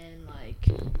day and,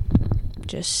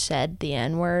 just said the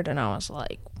N-word, and I was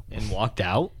like... And walked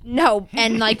out? No,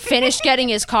 and, finished getting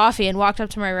his coffee and walked up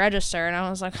to my register, and I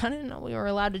was like, I didn't know we were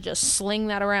allowed to just sling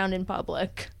that around in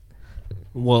public.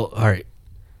 Well, all right.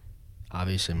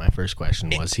 Obviously, my first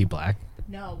question was he black?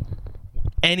 No.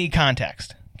 Any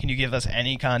context? Can you give us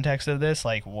any context of this?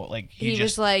 He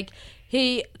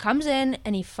comes in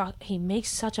and he makes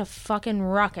such a fucking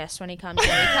ruckus when he comes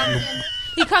in.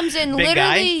 He comes in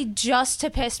literally just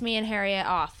to piss me and Harriet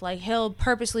off. Like, he'll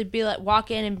purposely be like, walk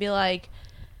in and be like,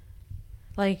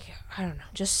 I don't know,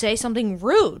 just say something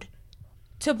rude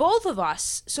to both of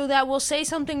us so that we'll say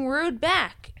something rude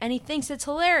back. And he thinks it's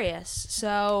hilarious.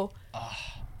 So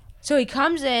he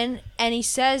comes in and he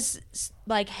says,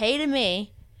 hey to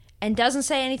me. And doesn't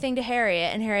say anything to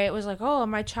Harriet. And Harriet was like, oh,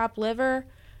 my chopped liver.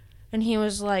 And he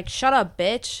was like, shut up,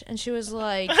 bitch. And she was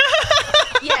like,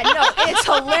 yeah, no, it's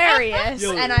hilarious.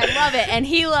 And I love it. And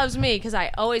he loves me because I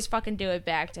always fucking do it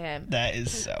back to him. That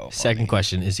is so funny. Second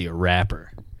question, is he a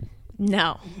rapper?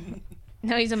 No.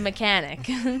 No, he's a mechanic.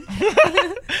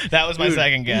 That was my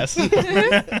second guess.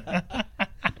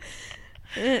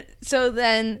 So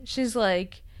then she's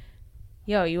like,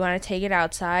 yo, you want to take it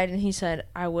outside? And he said,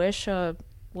 I wish I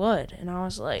would. And I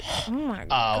was like, oh my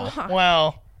God. Oh,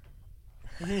 well.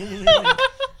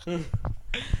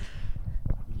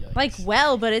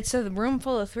 But it's a room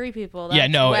full of 3 people. That's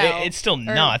it's still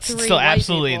nuts. It's still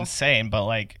absolutely insane, but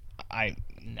like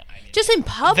just in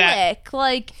public,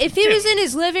 if he was in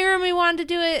his living room, he wanted to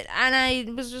do it, and I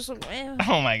was just like,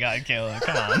 oh my God, Kayla,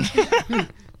 come on.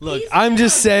 Look, I'm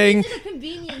just saying.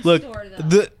 Look,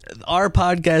 our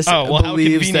podcast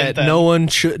believes that no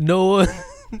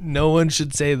one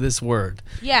should say this word.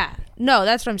 Yeah, no,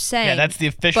 that's what I'm saying. Yeah, that's the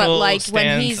official. But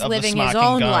when he's living his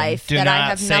own life, that I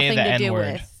have nothing to do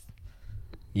with.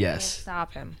 Yes.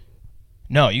 Stop him.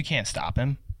 No, you can't stop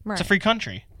him. Right. It's a free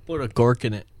country. Put a cork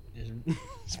in it.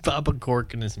 Just pop a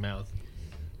cork in his mouth.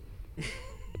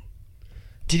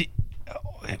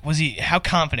 How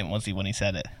confident was he when he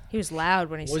said it? He was loud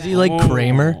when he said it. Was he like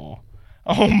Kramer?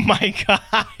 Oh my God.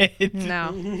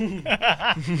 No.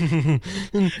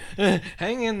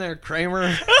 Hang in there,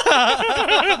 Kramer.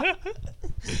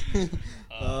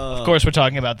 Of course, we're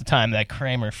talking about the time that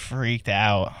Kramer freaked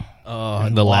out. Oh,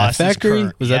 the Laugh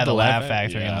Factory? Was that the Laugh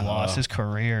Factory and lost his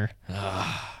career?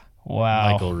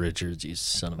 Wow. Michael Richards, you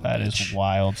son of a bitch. That is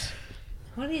wild.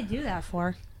 What did he do that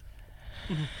for?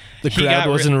 The crowd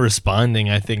wasn't responding,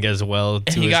 I think, as well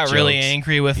to he got jokes. Really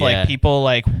angry with like people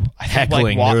like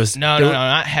heckling. No,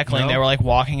 not heckling. No? They were like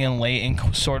walking in late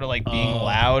and sort of like being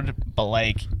loud, but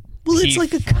like. Well, it's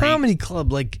like a comedy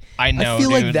club. Like I know. I feel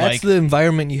dude, like that's the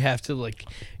environment you have to like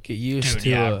get used to.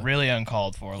 Yeah, really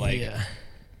uncalled for. Like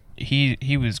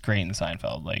he was great in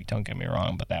Seinfeld. Like don't get me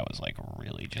wrong, but that was like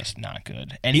really just not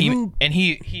good. And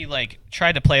he like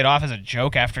tried to play it off as a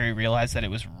joke after he realized that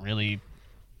it was really.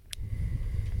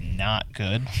 Not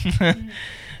good.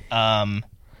 I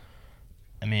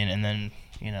mean, and then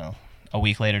a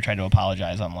week later tried to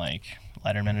apologize on like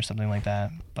Letterman or something like that,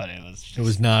 but it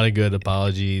was not a good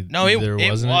apology. No, it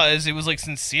was like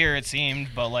sincere. It seemed,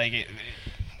 but like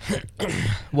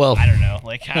well, I don't know.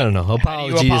 Like I don't know. How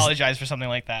do you apologize for something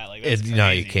like that? Like no,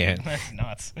 you can't. That's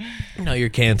nuts. No, you're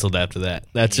canceled after that.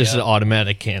 That's just an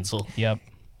automatic cancel. Yep.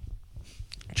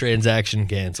 Transaction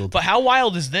canceled. But how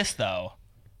wild is this though?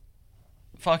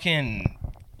 Fucking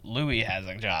Louis has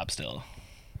a job still.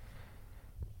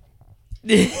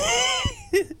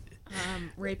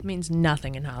 Rape means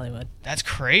nothing in Hollywood. That's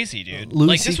crazy, dude.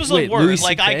 Like this was a word. Louis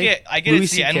like I get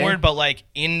it's the N word, but like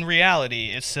in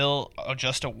reality, it's still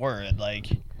just a word. Like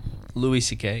Louis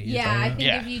C.K. Yeah, I think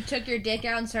if you took your dick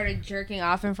out and started jerking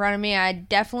off in front of me, I'd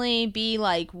definitely be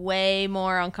like way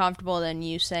more uncomfortable than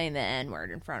you saying the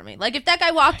N-word in front of me. Like if that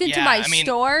guy walked into my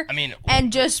store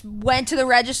and just went to the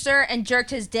register and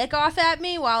jerked his dick off at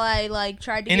me while I like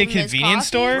tried to give him his coffee. In a convenience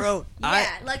store? Bro,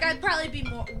 like I'd probably be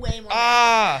way more.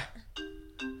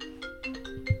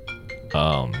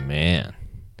 Oh man.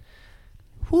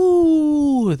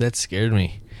 Whoo, that scared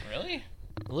me. Really?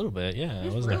 A little bit, yeah. I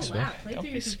wasn't expecting. Play through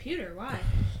your computer. Why?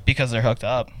 Because they're hooked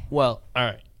up. Well, all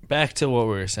right. Back to what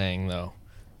we were saying, though.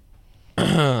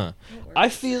 I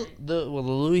feel the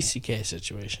Louis C.K.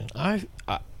 situation.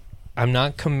 I'm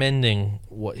not commending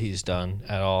what he's done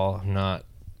at all. I'm not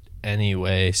any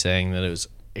way saying that it was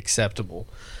acceptable,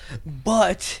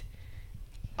 but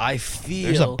I feel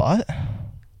there's a but.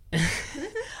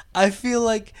 I feel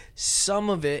like some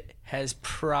of it has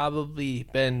probably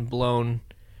been blown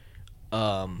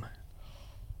out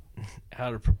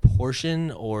of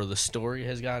proportion, or the story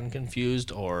has gotten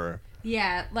confused, or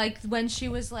like when she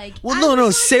was like, well, no,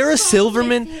 Sarah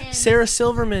Silverman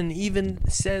even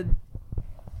said,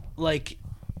 like,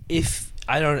 if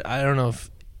I don't know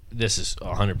if this is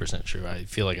 100% true. I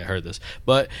feel like I heard this,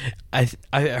 but I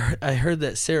heard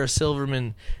that Sarah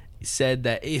Silverman said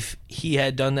that if he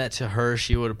had done that to her,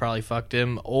 she would have probably fucked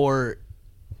him, or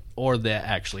that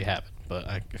actually happened, but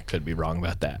I could be wrong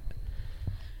about that.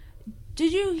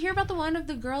 Did you hear about the one of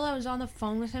the girl that was on the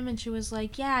phone with him and she was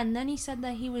like, yeah, and then he said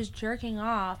that he was jerking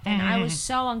off and I was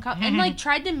so uncomfortable and like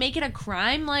tried to make it a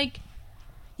crime? Like,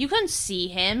 you couldn't see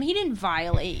him. He didn't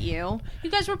violate you. You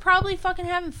guys were probably fucking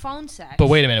having phone sex. But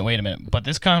wait a minute. But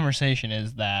this conversation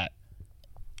is that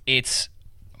it's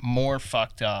more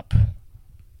fucked up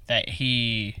that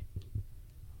he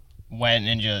went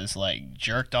and just like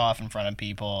jerked off in front of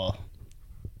people.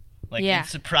 Like, it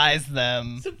surprised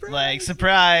them.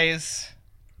 Surprise.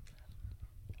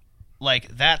 like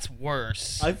that's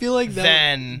worse. I feel like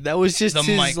that was just the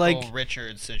his, Michael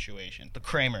Richards situation, the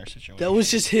Kramer situation. That was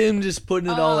just him just putting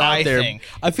it all out there. Think.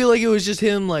 I feel like it was just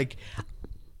him like,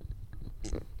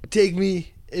 take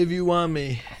me if you want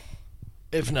me.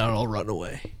 If not, I'll run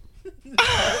away.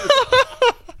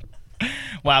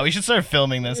 Wow, we should start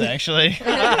filming this, actually.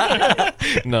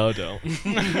 No,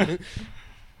 don't.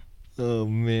 Oh,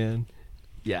 man.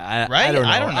 Yeah, right? I don't know.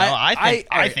 I don't know.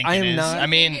 I think it is. Not, I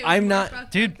mean, I'm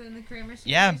not, dude.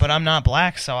 Yeah, but I'm not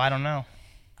black, so I don't know.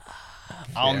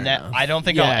 I don't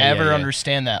think I'll ever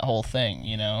understand that whole thing.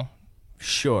 You know?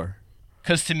 Sure.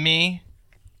 Because to me,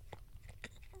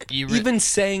 even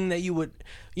saying that you would,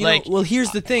 you know. Well,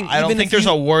 here's the thing. I don't think there's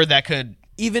a word that could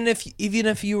even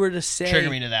if you were to say trigger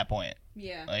me to that point.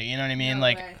 Yeah. Like, you know what I mean? No,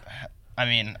 like, right. I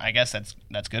mean, I guess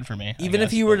that's good for me. Even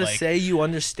if you were to say you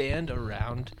understand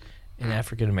around an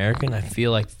African American, I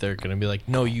feel like they're gonna be like,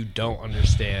 no, you don't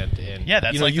understand. And yeah,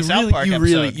 that's like the South Park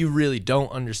episode. You really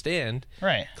don't understand,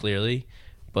 right? Clearly,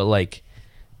 but like,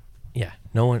 yeah,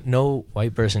 no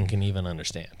white person can even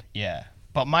understand. Yeah,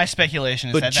 but my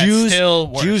speculation is that Jews, that's still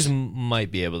worse. Jews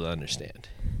might be able to understand.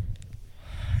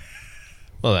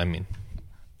 Well, I mean,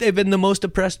 they've been the most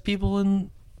oppressed people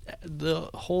in the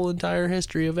whole entire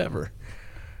history of ever.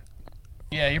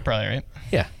 Yeah, you're probably right.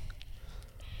 Yeah.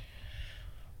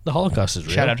 The Holocaust is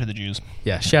real. Shout out to the Jews.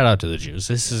 Yeah, shout out to the Jews.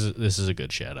 This is a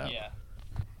good shout out. Yeah.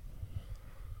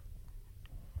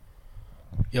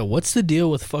 Yo, what's the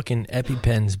deal with fucking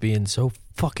EpiPens being so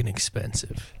fucking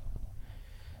expensive?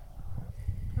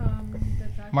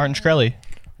 Martin Shkreli,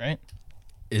 right?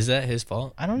 Is that his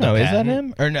fault? I don't know. Is that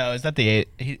him? Or no, is that the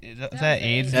is that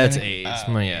AIDS? That's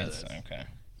AIDS. Okay.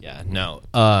 Yeah, no.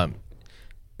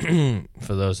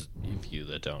 For those of you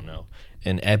that don't know,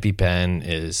 an EpiPen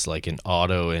is like an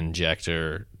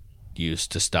auto-injector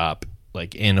used to stop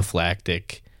like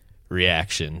anaphylactic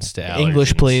reactions to allergens.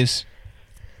 English, please.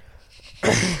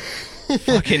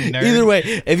 Fucking nerd. Either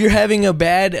way, if you're having a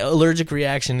bad allergic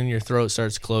reaction and your throat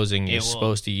starts closing, you're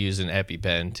supposed to use an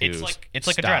EpiPen to It's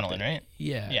like adrenaline, right?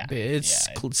 Yeah. It's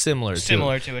similar to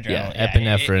adrenaline. Yeah,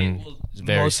 epinephrine is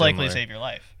very most likely similar. save your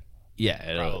life.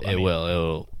 Yeah, it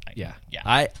will. Yeah.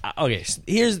 Okay, so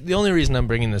here's the only reason I'm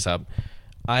bringing this up.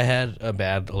 I had a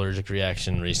bad allergic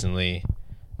reaction recently.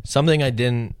 Something I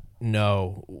didn't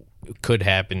know could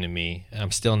happen to me.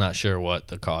 I'm still not sure what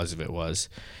the cause of it was.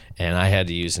 And I had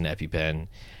to use an EpiPen.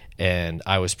 And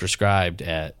I was prescribed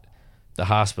at the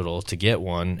hospital to get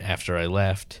one after I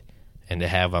left and to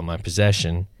have on my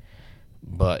possession.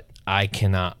 But I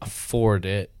cannot afford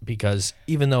it because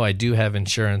even though I do have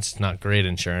insurance, not great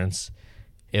insurance,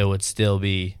 it would still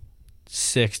be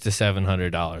 $600 to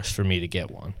 $700 for me to get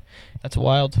one. That's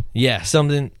wild. Yeah,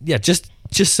 something. Yeah, just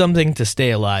something to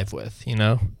stay alive with, you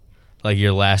know, like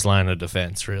your last line of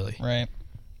defense, really. Right.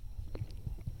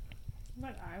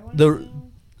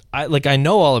 I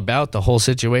know all about the whole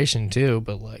situation too,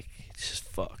 but like it's just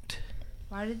fucked.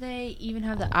 Why do they even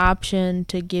have the option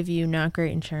to give you not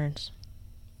great insurance?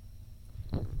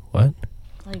 What?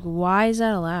 Like, why is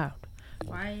that allowed?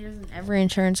 Why doesn't every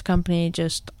insurance company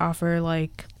just offer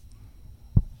like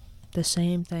the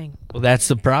same thing? Well, that's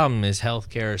the problem. Is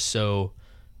healthcare is so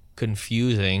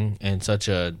confusing and such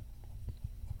a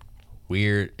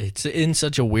weird. It's in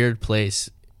such a weird place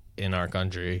in our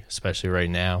country, especially right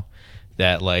now,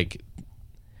 that like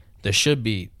there should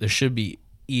be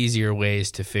easier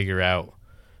ways to figure out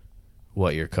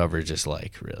what your coverage is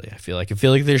like. Really, I feel like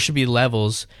there should be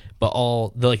levels, but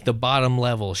all the bottom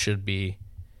level should be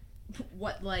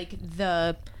what like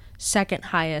the second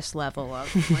highest level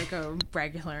of like a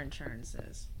regular insurance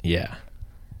is. Yeah.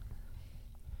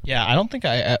 Yeah, I don't think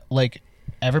I like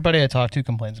everybody I talk to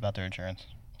complains about their insurance.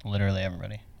 Literally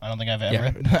everybody. I don't think I've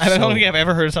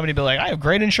ever heard somebody be like, "I have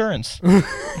great insurance."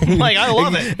 Like, I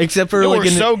love it. Except for like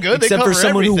so good. Except for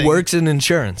someone everything. who works in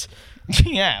insurance.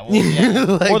 Yeah, well, yeah.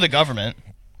 Like, or the government.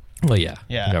 Well, yeah.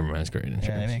 The government has great insurance.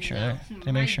 Yeah, they make sure.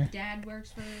 They make sure. My dad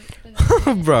works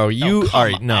for Bro, you all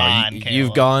right? No,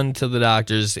 you've gone to the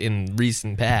doctors in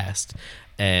recent past,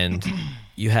 and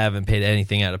you haven't paid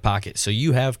anything out of pocket, so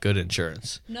you have good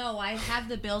insurance. No, I have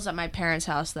the bills at my parents'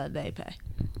 house that they pay.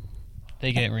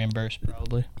 They get reimbursed,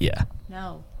 probably. Yeah.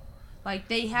 No, like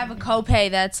they have a copay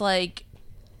that's like,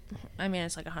 I mean,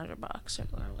 it's like $100 or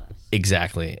less.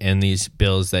 Exactly, and these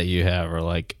bills that you have are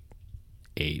like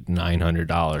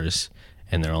 $800-900,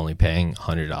 and they're only paying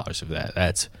 $100 of that.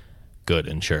 That's good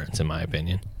insurance, in my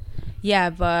opinion. Yeah,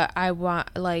 but I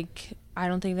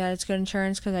don't think that it's good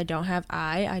insurance because I don't have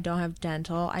I don't have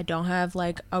dental, I don't have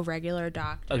like a regular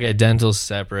doctor. Okay, dental's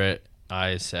separate,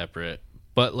 eye is separate,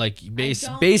 but like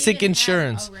basic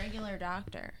insurance. Have a regular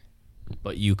doctor.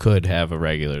 but you could have a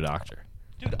regular doctor.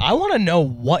 Dude, I want to know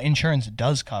what insurance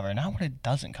does cover, not what it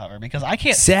doesn't cover, because I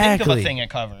can't think of a thing it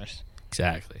covers.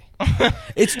 Exactly.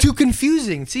 It's too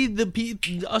confusing. See,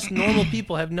 us normal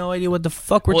people have no idea what the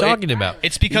fuck we're talking about.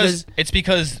 It's because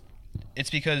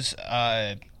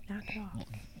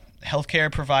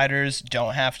healthcare providers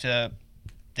don't have to.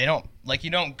 They don't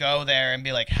you don't go there and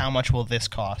be like, how much will this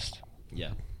cost?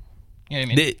 Yeah. You know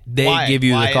what I mean? They give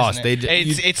you the cost.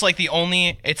 It's like the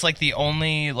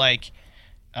only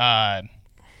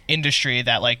industry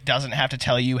that doesn't have to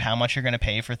tell you how much you're going to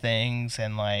pay for things,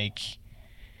 and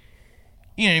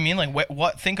you know what I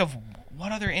mean? Think of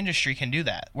what other industry can do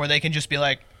that, where they can just be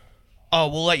like, oh,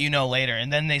 we'll let you know later,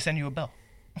 and then they send you a bill.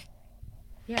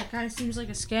 Yeah, it kind of seems like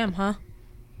a scam, huh?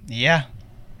 Yeah.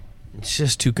 It's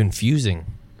just too confusing.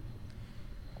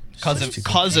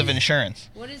 Because of insurance.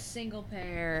 What is single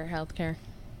payer healthcare?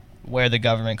 Where the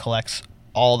government collects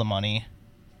all the money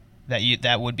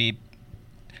that would be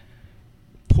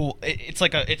pool. It's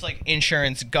like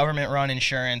insurance, government run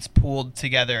insurance pooled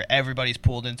together. Everybody's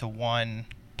pooled into one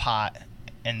pot,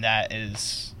 and that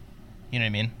is, you know what I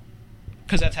mean?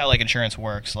 Because that's how insurance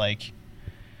works.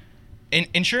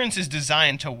 Insurance is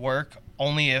designed to work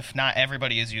only if not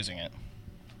everybody is using it.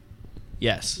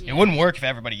 Yes. It wouldn't work if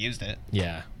everybody used it.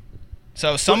 Yeah.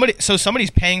 So somebody's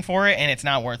paying for it, and it's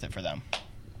not worth it for them.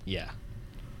 Yeah.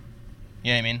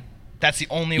 You know what I mean? That's the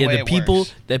only way it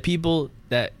works. The people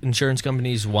that insurance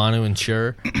companies want to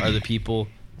insure are the people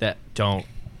that don't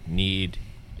need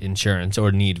insurance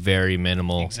or need very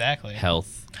minimal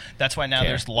health. That's why now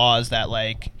there's laws that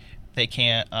they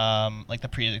can't the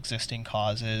pre-existing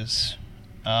causes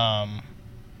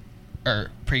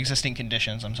or pre-existing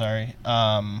conditions, I'm sorry.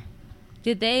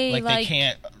 Did they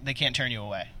they can't turn you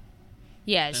away.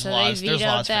 Yeah, there's so laws, they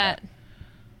vetoed that.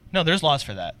 No, there's laws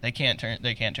for that. They can't turn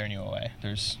you away.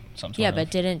 There's some sort of... but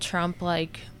didn't Trump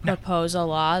propose a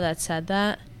law that said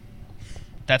that?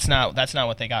 That's not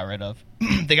what they got rid of.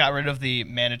 They got rid of the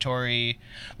mandatory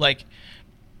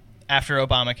after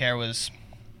Obamacare was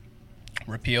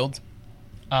repealed.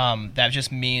 That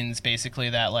just means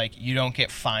basically that you don't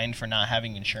get fined for not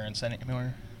having insurance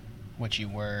anymore, which you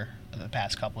were the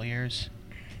past couple of years.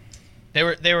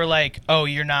 They were like, oh,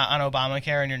 you're not on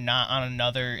Obamacare and you're not on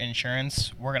another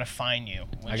insurance, we're gonna fine you.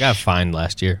 I got fined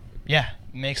last year. Yeah,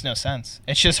 it makes no sense.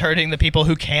 It's just hurting the people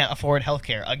who can't afford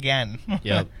healthcare again.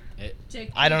 Yep.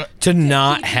 To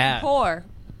not have poor.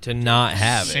 To not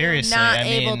have it. Seriously, not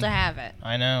able to have it.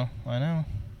 I know.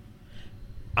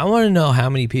 I want to know how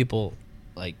many people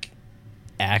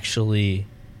actually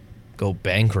go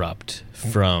bankrupt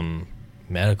from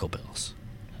medical bills.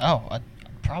 Oh,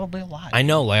 probably a lot. I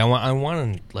know. I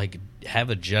want to have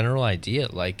a general idea.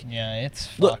 Yeah, it's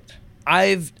fucked. Look,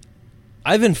 I've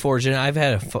been fortunate. I've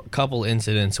had a couple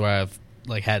incidents where I've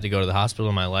had to go to the hospital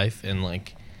in my life and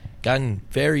gotten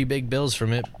very big bills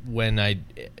from it when I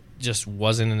just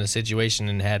wasn't in a situation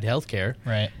and had health care.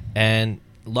 Right. And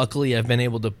luckily I've been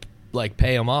able to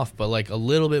pay them off, but a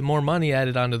little bit more money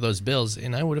added onto those bills,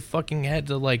 and I would have fucking had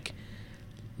to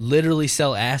literally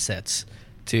sell assets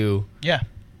to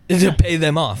pay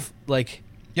them off.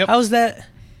 Yep. How's that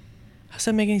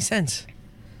make any sense?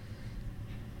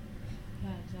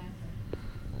 Yeah,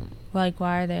 exactly.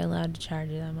 Why are they allowed to charge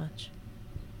you that much?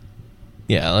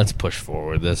 Yeah, let's push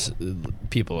forward. This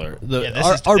people are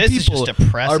is just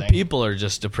depressing. Our people are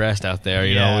just depressed out there.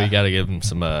 You know, we got to give them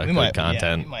some good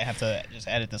content. We might have to just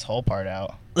edit this whole part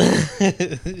out.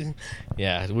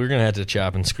 Yeah, we're gonna have to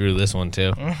chop and screw this one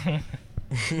too.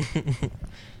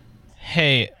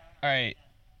 Hey, all right,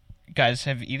 guys,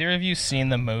 have either of you seen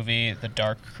the movie The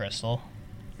Dark Crystal?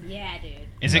 Yeah, dude.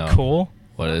 Is it cool?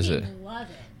 What is it? Love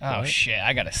it. Oh shit,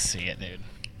 I gotta see it, dude.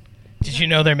 Did you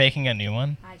know they're making a new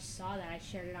one? I saw that. I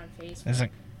shared it on Facebook.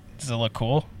 Does it look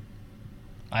cool?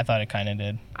 I thought it kind of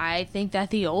did. I think that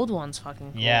the old one's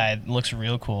fucking cool. Yeah, it looks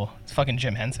real cool. It's fucking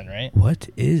Jim Henson, right? What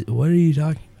are you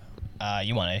talking about?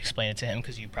 You want to explain it to him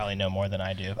because you probably know more than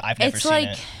I do. I've never seen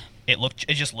it.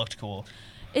 It just looked cool.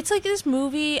 It's this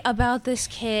movie about this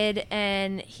kid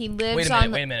and he lives Wait a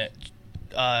minute.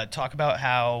 Talk about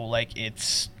how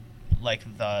it's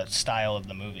the style of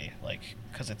the movie,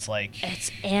 because it's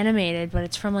it's animated, but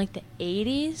it's from the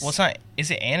 80s. Well, it's not.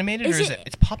 Is it animated or is it?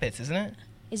 It's puppets, isn't it?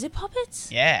 Is it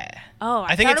puppets? Yeah. Oh,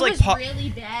 I think thought it was really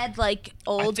bad,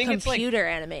 old computer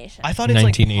animation. I thought it's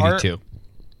 1982.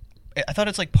 I thought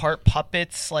it's part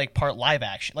puppets, part live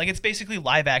action. It's basically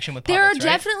live action with puppets. There are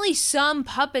definitely some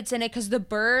puppets in it because the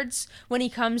birds, when he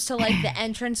comes to the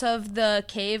entrance of the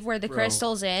cave where the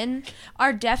crystal's in,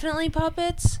 are definitely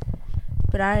puppets.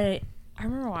 But I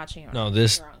remember watching it. No,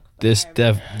 this is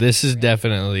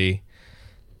definitely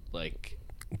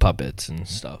puppets and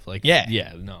stuff. Like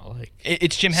no, like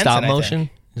it's Jim Henson. Stop motion.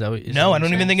 Is that what? No, I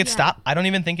don't even think it's stop. I don't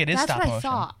even think it is stop motion. That's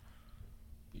what I thought.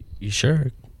 You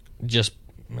sure? Just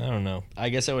I don't know. I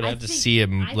guess I would have to see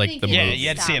him like the movie. Yeah, you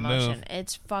had to see it move.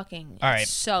 It's fucking all right.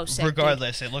 So sick.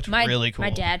 Regardless, it looked really cool. My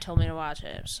dad told me to watch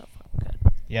it. It was so fucking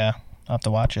good. Yeah, I'll have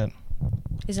to watch it.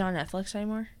 Is it on Netflix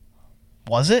anymore?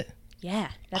 Was it? Yeah,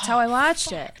 that's how I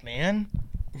watched it. Man,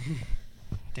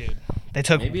 dude, they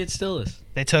took. Maybe it still is.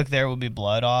 They took There Will Be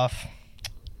Blood off.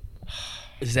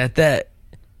 Is that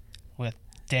with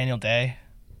Daniel Day?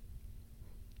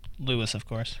 Lewis, of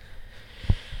course.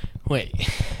 Wait,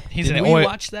 did we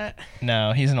watch that?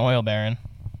 No, he's an oil baron.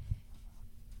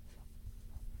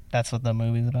 That's what the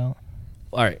movie's about.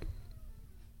 All right.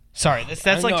 Sorry, that's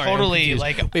like totally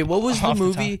like. Wait, what was the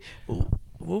movie?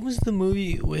 What was the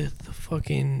movie with the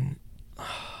fucking?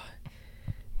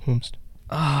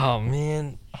 Oh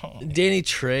man, Danny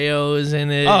Trejo is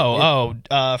in it.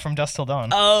 From Dusk Till Dawn.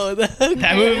 Oh,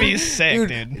 that movie's sick,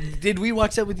 dude. Did we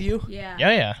watch that with you?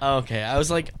 Yeah. Oh, okay, I was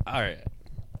like, all right.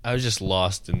 I was just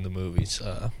lost in the movies.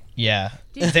 Yeah.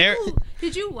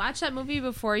 Did you watch that movie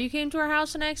before you came to our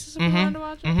house and asked us if we wanted to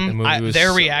watch it? Mm-hmm.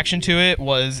 Their reaction to it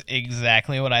was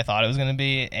exactly what I thought it was going to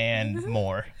be and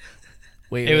more.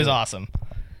 It was awesome.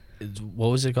 What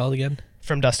was it called again?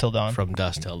 From Dusk Till Dawn. From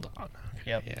Dusk Till Dawn.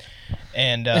 Yep. Yeah.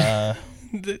 And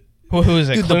who is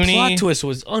it? Dude, Clooney? The plot twist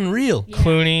was unreal. Yeah.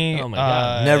 Clooney. Oh my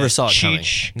god! Never saw it coming.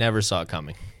 Cheech. Never saw it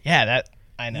coming. Yeah, that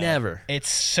I know. Never. It's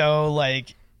so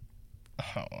like.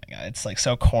 Oh my god, it's like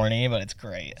so corny, but it's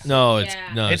great. No, it's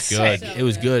good. So it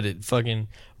was good. It fucking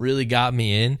really got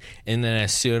me in. And then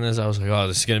as soon as I was like, "Oh,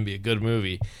 this is gonna be a good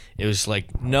movie," it was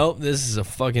like, "Nope, this is a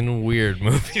fucking weird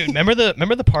movie." Dude, remember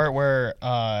the part where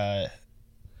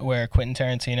Quentin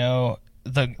Tarantino,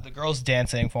 the girl's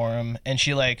dancing for him, and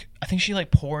I think she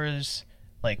pours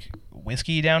like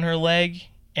whiskey down her leg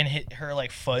and hit her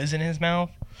like fuzz in his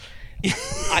mouth.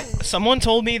 Someone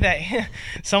told me that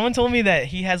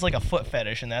he has like a foot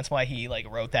fetish, and that's why he like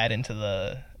wrote that into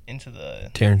the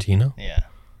Tarantino. Yeah,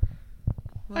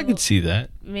 well, I could see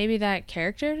that. Maybe that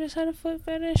character just had a foot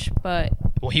fetish, but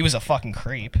he was a fucking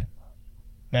creep.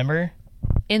 Remember?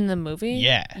 In the movie?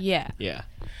 Yeah.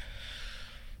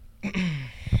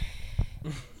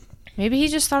 Maybe he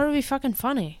just thought it would be fucking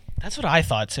funny. That's what I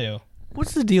thought too.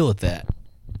 What's the deal with that?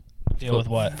 With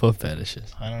what? Foot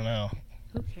fetishes. I don't know.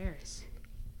 Who cares?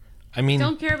 I mean,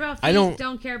 don't care about feet,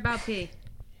 don't care about pee.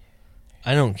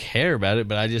 I don't care about it,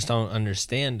 but I just don't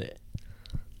understand it.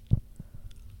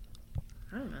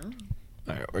 I don't know.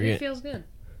 All right, It feels good.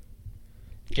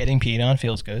 Getting peed on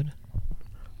feels good.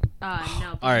 No.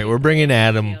 All right, we're bringing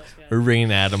Adam. We're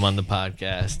bringing Adam on the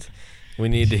podcast. We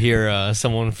need to hear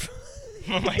someone.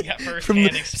 Oh my god!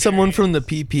 Someone from the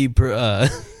PP. The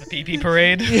PP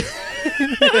parade.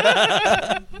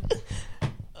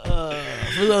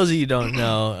 For those of you who don't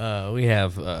know, we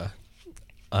have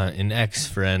an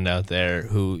ex-friend out there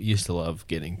who used to love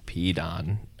getting peed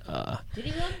on. Did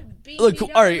he love being look, peed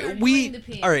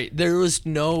all on? right, there was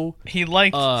no... He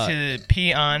liked to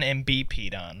pee on and be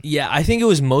peed on. Yeah, I think it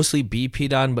was mostly be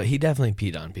peed on, but he definitely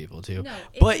peed on people too. No,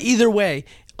 but either way...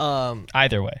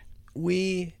 either way.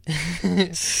 We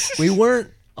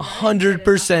weren't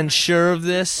 100% sure of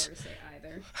this.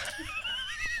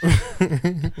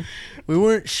 We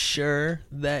weren't sure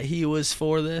that he was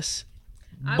for this,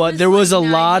 but there was a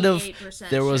lot of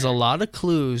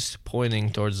clues pointing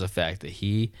towards the fact that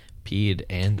he peed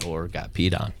and or got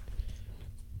peed on.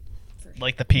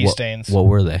 Like the pee stains. What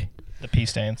were they? The pee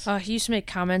stains. He used to make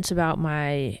comments about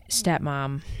my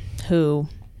stepmom, who,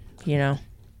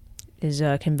 is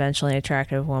a conventionally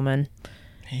attractive woman.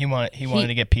 He wanted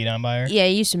to get peed on by her? Yeah,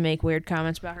 he used to make weird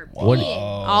comments about her peeing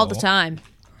all the time.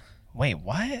 Wait,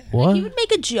 what? What? He would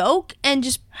make a joke and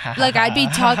just, I'd be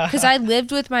talking, because I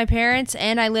lived with my parents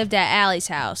and I lived at Allie's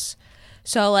house.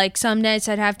 So, some nights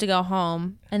I'd have to go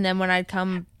home, and then when I'd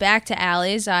come back to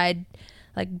Allie's, I'd,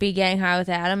 be getting high with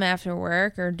Adam after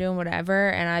work or doing whatever,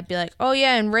 and I'd be like, oh,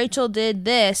 yeah, and Rachel did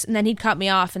this, and then he'd cut me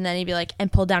off, and then he'd be like, and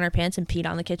pulled down her pants and peed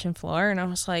on the kitchen floor, and I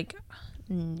was like...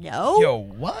 No. Yo,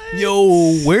 what?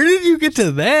 Yo, where did you get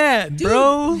to that,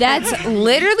 bro? That's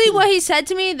literally what he said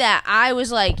to me, that I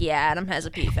was like, yeah, Adam has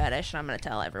a pee fetish, and I'm going to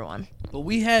tell everyone. But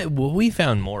we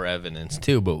found more evidence,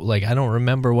 too, but, I don't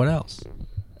remember what else.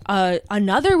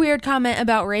 Another weird comment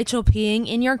about Rachel peeing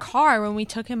in your car when we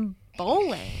took him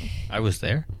bowling. I was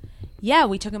there? Yeah,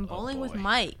 we took him bowling with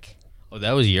Mike. Oh,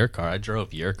 that was your car. I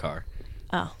drove your car.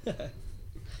 Oh.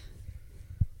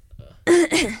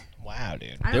 Wow. out,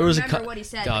 dude. I don't remember what he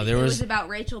said. But it was about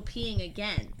Rachel peeing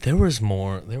again. There was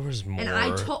more. And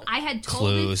I had told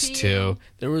clues it to too.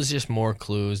 There was just more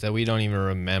clues that we don't even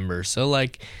remember. So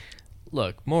like,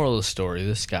 look, moral of the story: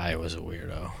 this guy was a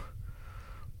weirdo.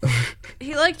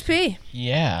 He liked pee.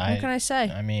 Yeah. What can I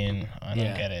say? I mean, I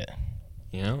don't get it.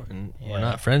 You know, and we're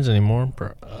not friends anymore.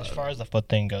 As far as the foot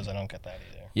thing goes, I don't get that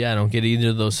either. Yeah, I don't get either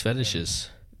of those fetishes.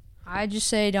 I just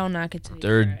say don't knock it till you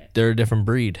try it. They're a different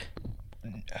breed.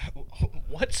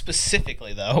 What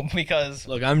specifically though? Because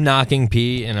look, I'm knocking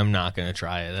pee, and I'm not gonna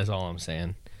try it. That's all I'm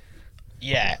saying.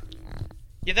 Yeah,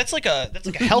 that's like a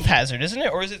health hazard, isn't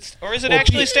it? Or is it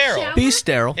actually sterile? Be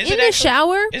sterile. In the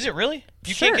shower? Is it really?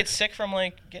 You can't get sick from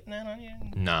like getting that on you.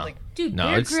 No, dude.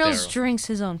 Bear Grylls drinks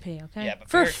his own pee. Okay, yeah, but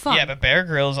for fun. Yeah, but Bear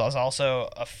Grylls is also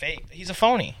a fake. He's a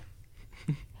phony.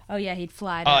 Oh yeah, he'd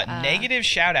fly. Negative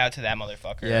shout out to that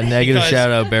motherfucker. Yeah, negative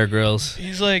shout out Bear Grylls.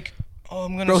 He's like, oh,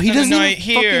 I'm gonna spend the night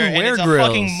here, and it's a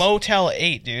fucking Motel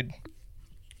 8, dude.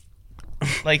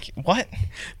 Like what?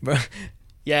 Bro,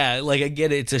 yeah, like I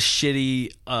get it. It's a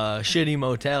shitty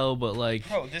motel, but like,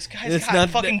 bro, this guy's got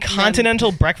fucking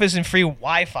continental breakfast and free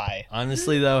Wi-Fi.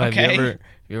 Honestly, though, have you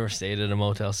ever stayed at a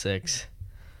Motel 6?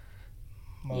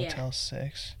 Motel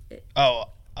 6. Oh,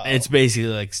 it's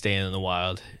basically like staying in the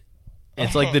wild.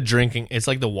 It's like the drinking. It's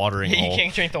like the watering hole. He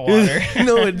can't drink the water.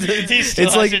 No, he still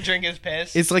has to drink his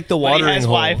piss. It's like the watering hole. He has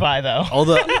Wi-Fi though.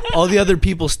 All the other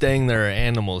people staying there are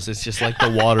animals. It's just like the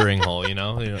watering hole, you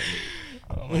know.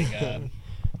 Oh my god.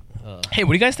 Hey,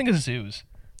 what do you guys think of zoos?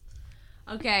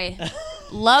 Okay,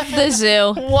 love the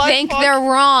zoo. Think they're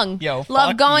wrong. Yo,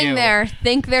 love going there.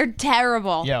 Think they're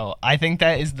terrible. Yo, I think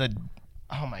that is the.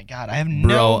 Oh my god, I have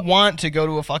no want to go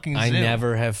to a fucking zoo. I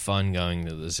never have fun going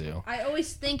to the zoo. I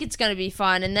always think it's gonna be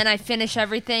fun, and then I finish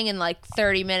everything in like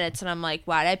 30 minutes, and I'm like,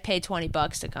 why'd I pay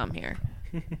 $20 to come here?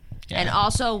 Yeah. And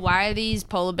also, why are these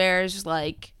polar bears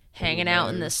like hanging out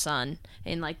in the sun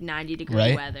in like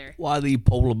 90-degree weather? Why are these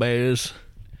polar bears?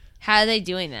 How are they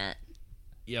doing that?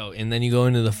 Yo, and then you go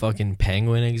into the fucking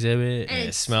penguin exhibit, and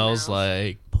it smells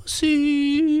like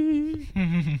pussy.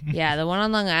 Yeah, the one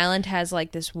on Long Island has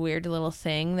like this weird little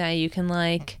thing that you can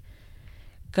like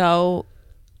go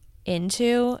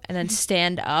into and then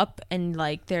stand up, and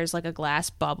like there's like a glass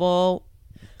bubble,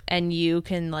 and you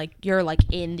can like you're like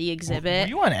in the exhibit. Were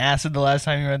you on acid the last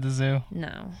time you were at the zoo?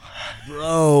 No,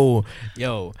 bro.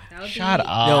 Yo, shut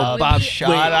up. Yo, Bob,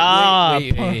 shut up.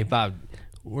 Wait, Bob.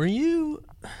 Were you?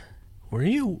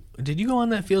 Did you go on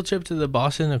that field trip to the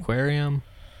Boston Aquarium?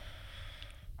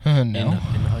 No. In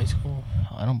high school?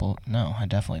 No, I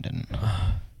definitely didn't.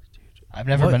 I've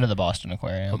never been to the Boston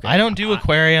Aquarium. Okay. I don't do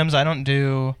aquariums. I don't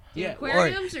do. Yeah,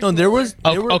 aquariums. No, there was.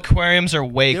 Aquariums are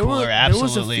way cooler.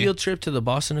 Absolutely. There was a field trip to the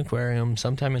Boston Aquarium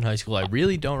sometime in high school. I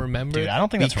really don't remember. Dude, I don't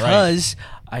think that's right. Because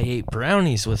I ate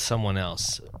brownies with someone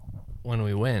else when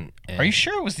we went. Are you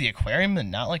sure it was the aquarium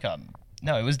and not like a?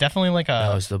 No, it was definitely like a.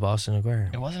 No, it was the Boston Aquarium.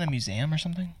 It wasn't a museum or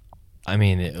something? I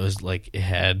mean, it was like it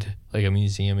had like a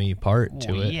museum-y part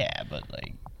to it. Yeah, but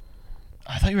like,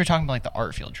 I thought you were talking about like the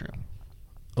art field trip.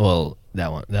 Well,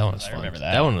 that one was fun. I remember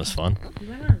that. That one was fun. You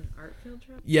went on an art field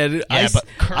trip? Yeah, dude,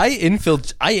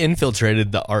 I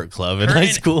infiltrated the art club in high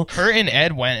school. Kurt and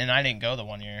Ed went, and I didn't go the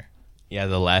one year. Yeah,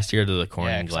 the last year to the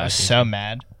corn and glass. I was so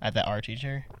mad at that art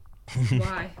teacher.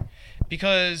 Why?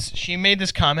 Because she made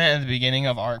this comment at the beginning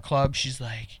of art club. She's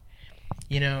like,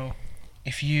 you know,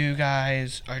 if you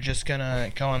guys are just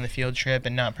gonna go on the field trip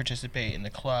and not participate in the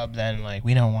club, then like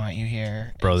we don't want you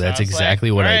here. Bro, that's exactly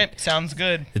what I. Sounds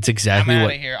good. It's exactly I'm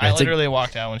what. Out of here. I literally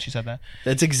walked out when she said that.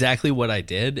 That's exactly what I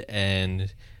did,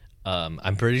 and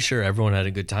I'm pretty sure everyone had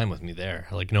a good time with me there.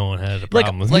 Like no one had a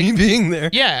problem with me being there.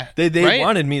 Yeah, they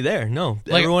wanted me there. No,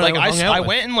 everyone I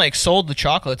went and like sold the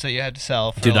chocolates that you had to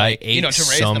sell. For, dude, like, I ate to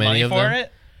raise so the many money of for them.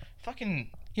 it. Fucking.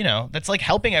 You know, that's like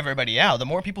helping everybody out. The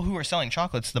more people who are selling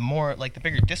chocolates, the more like the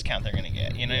bigger discount they're gonna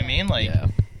get. You know what I mean? Like,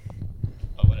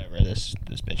 oh, whatever. This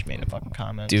bitch made a fucking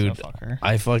comment. Dude, so fuck her.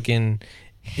 I fucking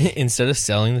instead of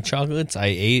selling the chocolates, I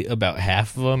ate about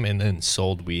half of them and then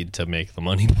sold weed to make the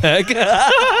money back.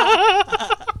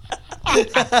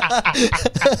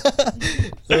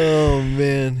 Oh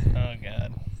man. Oh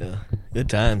god. Yeah. Good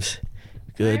times.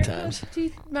 Good times.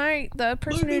 The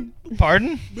person who...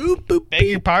 Pardon? Boop, boop, beg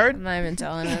your pardon? I'm not even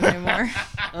telling him anymore.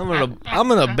 I'm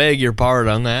gonna beg your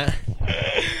pardon on that.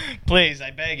 Please,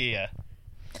 I beg you.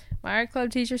 My art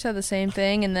club teacher said the same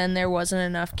thing, and then there wasn't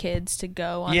enough kids to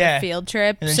go on the field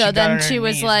trip. So then she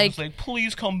was like,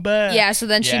 please come back. Yeah, so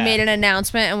then she made an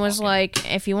announcement and was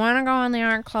like, if you want to go on the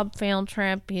art club field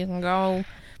trip, you can go,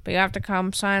 but you have to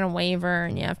come sign a waiver,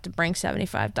 and you have to bring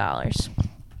 $75.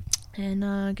 And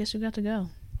I guess we got to go.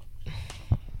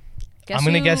 I'm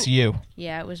going to guess you.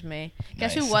 Yeah, it was me. Nice.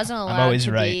 Guess who wasn't allowed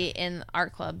to be in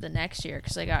art club the next year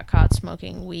because I got caught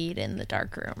smoking weed in the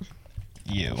dark room.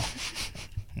 You.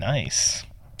 Nice.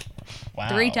 Wow.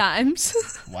 3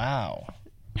 times. Wow.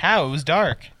 How? It was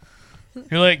dark.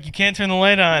 You're like, you can't turn the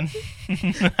light on.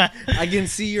 I can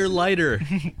see your lighter.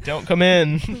 Don't come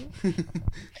in.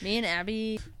 Me and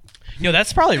Abby.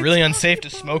 That's probably really unsafe to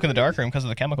smoke in the dark room because of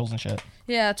the chemicals and shit.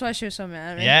 Yeah, that's why she was so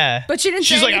mad at me. Yeah. But she didn't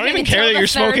She's say like, I don't even care that you're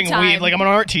smoking weed. Like, I'm an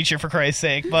art teacher, for Christ's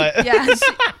sake. But yeah,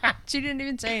 she didn't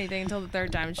even say anything until the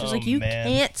 3rd time. She was like, you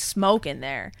can't smoke in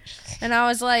there. And I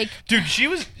was like... Dude,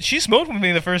 she smoked with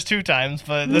me the first 2 times,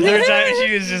 but the 3rd time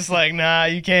she was just like, nah,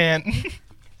 you can't.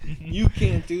 You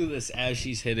can't do this as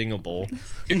she's hitting a bowl.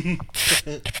 Look,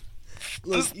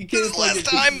 you can't. This last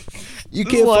time. You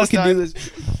can't fucking do this.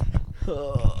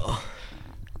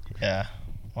 Yeah.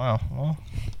 Wow. Well.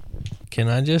 Can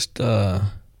I just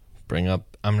bring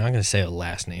up? I'm not going to say a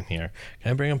last name here.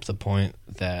 Can I bring up the point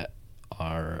that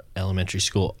our elementary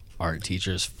school art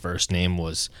teacher's first name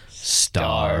was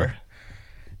Star?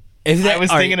 I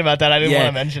was thinking about that. I didn't want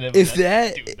to mention it.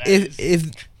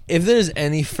 If there's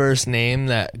any first name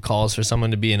that calls for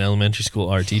someone to be an elementary school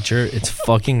art teacher, it's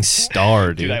fucking Star,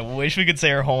 dude. Dude, I wish we could say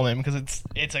her whole name because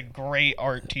it's a great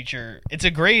art teacher. It's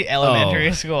a great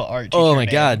elementary school art teacher. Oh my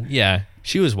god, yeah.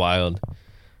 She was wild.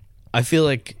 I feel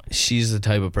like she's the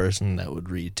type of person that would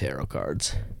read tarot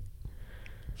cards.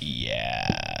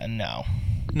 Yeah, no.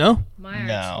 No?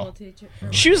 My art school teacher.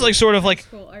 She was like sort of like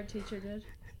school art teacher did.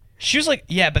 She was like,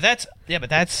 but that's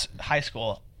high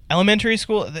school. Elementary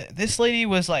school, this lady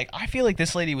was like, I feel like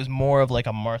this lady was more of like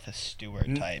a Martha Stewart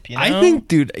type, you know? I think,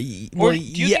 dude, well,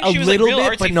 yeah, a little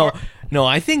bit, but no,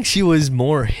 I think she was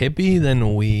more hippie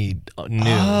than we knew.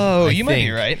 Oh, you might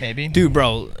be right, maybe. Dude,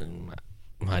 bro,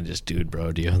 I just dude,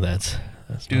 bro, do you? That's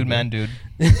dude, man, dude.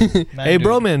 Hey,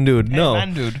 bro, man, dude, no.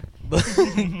 Man, dude.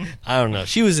 I don't know.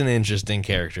 She was an interesting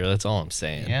character, that's all I'm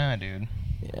saying. Yeah, dude.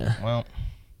 Yeah. Well.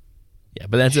 Yeah,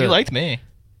 but that's she liked me.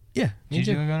 Yeah. Did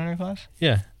you go to her class?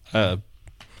 Yeah.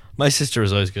 My sister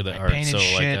was always good at art, so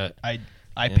shit. I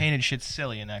painted shit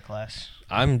silly in that class.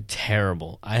 I'm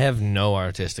terrible. I have no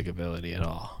artistic ability at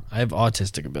all. I have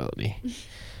autistic ability.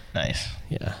 Nice.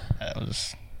 Yeah. That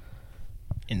was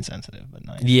insensitive, but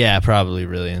nice. Yeah, probably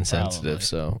really insensitive.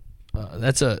 So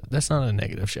that's not a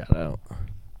negative shout out.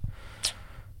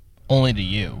 Only to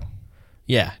you.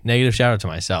 Yeah, negative shout out to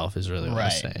myself is really what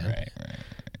I'm saying. Right.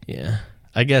 Yeah.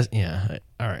 I guess, yeah.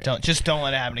 All right. Don't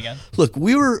let it happen again. Look,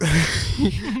 we were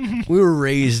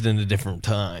raised in a different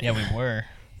time. Yeah, we were.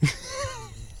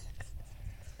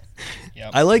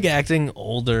 Yep. I like acting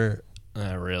older than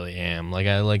I really am. Like,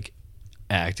 I like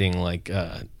acting like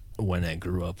when I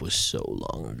grew up was so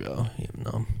long ago, even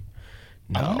though I'm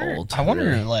not old. I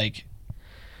wonder, like...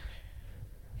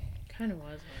 Kind of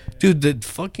was. Dude, the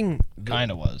fucking... Kind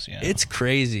of was, yeah. It's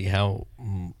crazy how...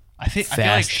 I feel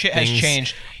like shit has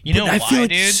changed. You know why, dude? I feel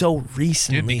like so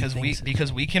recently. Dude,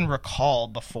 because we can recall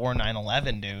before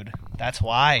 9/11, dude. That's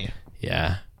why.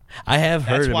 Yeah. I have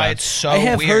heard about. That's why it's so weird. I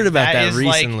have heard about that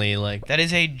recently. Like that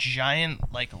is a giant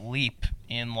leap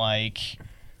in what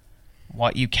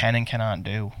you can and cannot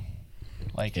do.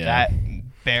 That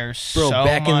bears so much.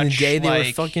 Back in the day, they were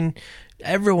fucking.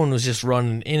 Everyone was just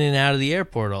running in and out of the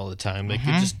airport all the time. They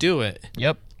could just do it.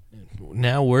 Yep.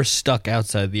 Now we're stuck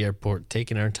outside the airport,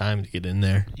 taking our time to get in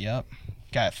there. Yep.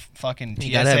 Got fucking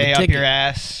TSA up your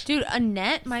ass. Dude,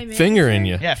 Annette, my manager. Finger in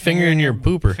you. Yeah, finger in your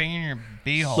pooper. Finger in your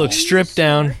beehole. Look, strip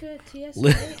down.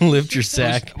 Lift your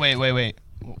sack. Wait.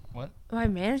 What? My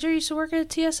manager used to work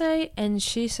at TSA, and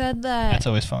she said that... That's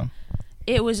always fun.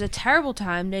 It was a terrible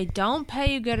time. They don't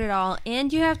pay you good at all,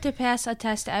 and you have to pass a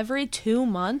test every 2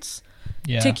 months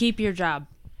to keep your job.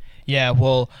 Yeah,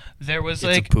 well, there was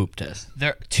it's a poop test.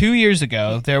 2 years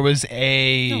ago, there was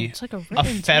a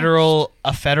federal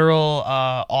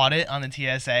audit on the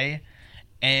TSA,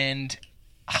 and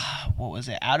what was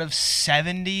it? Out of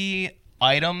 70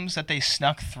 items that they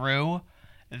snuck through,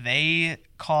 they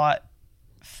caught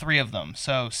 3 of them.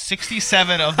 So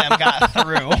 67 of them got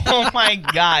through. Oh my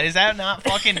god, is that not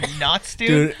fucking nuts,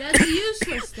 dude? That's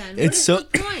useless then. It's so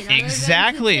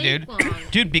exactly, dude.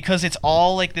 Dude, because it's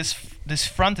all like this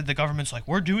front that the government's like,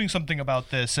 we're doing something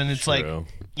about this, and it's like,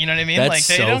 you know what I mean? That's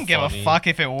they don't give a fuck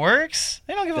if it works.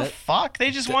 They don't give a fuck.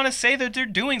 They just want to say that they're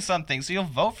doing something, so you'll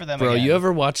vote for them. Bro, again. you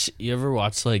ever watch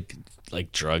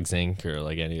like Drugs Inc. or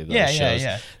like any of those shows?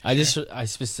 Yeah. I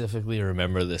specifically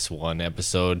remember this one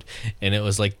episode, and it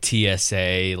was like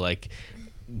TSA, like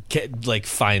like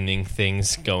finding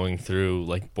things going through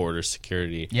like border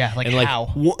security. Yeah, like and,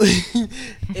 how?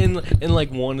 and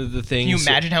like one of the things. Can you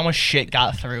imagine how much shit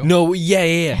got through? No,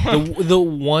 yeah.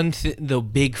 The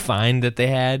big find that they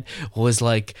had was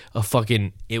like a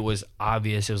fucking. It was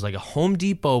obvious. It was like a Home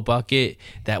Depot bucket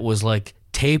that was like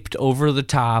taped over the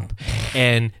top,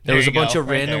 and there was a bunch of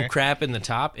random crap in the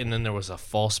top, and then there was a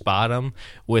false bottom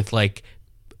with like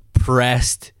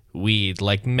pressed weed,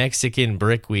 like Mexican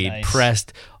brickweed,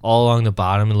 pressed all along the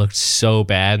bottom. It looked so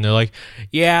bad, and they're like,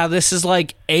 "Yeah, this is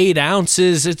like 8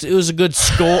 ounces. It was a good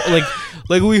score.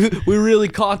 like we really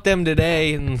caught them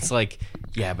today." And it's like,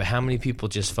 yeah, but how many people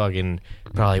just fucking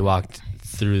probably walked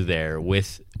through there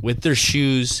with their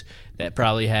shoes that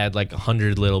probably had like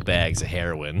 100 little bags of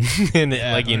heroin in it?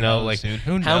 Yeah, like, you know, knows,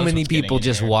 like how many people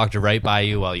just walked right by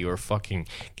you while you were fucking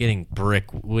getting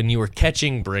when you were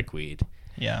catching brickweed?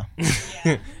 Yeah.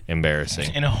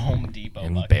 Embarrassing. In a Home Depot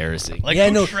Embarrassing. Bucket.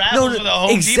 Like, who travels with a Home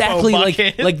exactly, Depot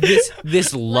bucket? like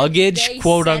this luggage, they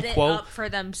quote set unquote, it up for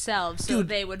themselves, so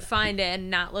they would find it and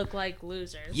not look like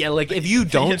losers. Yeah, like if you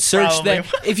don't search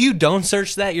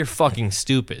that, you're fucking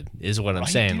stupid. Is what I'm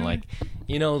saying. Dude? Like,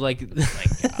 you know, like, my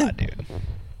God, dude.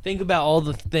 Think about all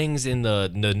the things in the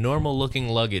normal looking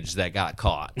luggage that got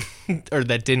caught or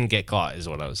that didn't get caught. Is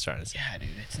what I was trying to say. Yeah, dude,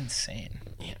 it's insane.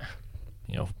 Yeah,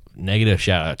 you know. Negative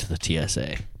shout out to the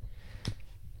TSA.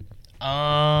 The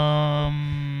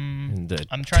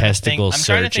I'm trying to think if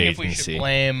we agency. should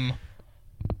blame.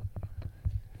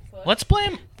 Let's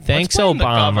blame. Thanks,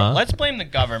 Obama. Let's blame the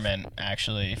government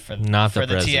actually for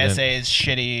the TSA's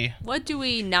shitty. What do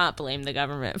we not blame the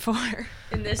government for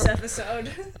in this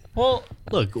episode? Well,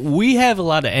 look, we have a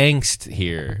lot of angst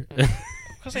here.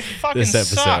 Because they fucking this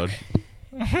episode.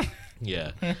 suck.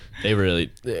 Yeah,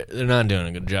 they're not doing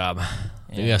a good job.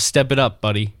 Yeah. You gotta step it up,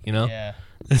 buddy. You know. Yeah.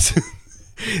 The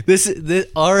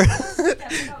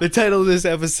title of this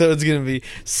episode is gonna be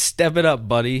 "Step It Up,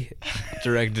 Buddy,"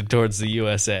 directed towards the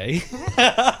USA.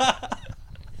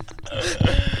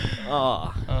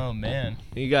 Oh man,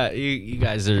 you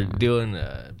guys are doing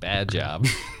a bad job.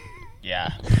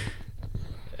 Yeah.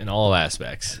 In all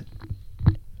aspects.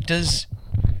 Do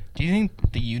you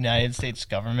think the United States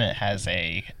government has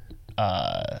a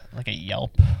like a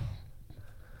Yelp?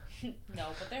 No,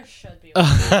 but there should be.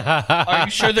 Are you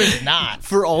sure there's not?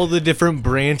 For all the different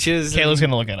branches? Kayla's going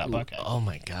to look it up. Okay. Oh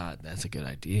my God, that's a good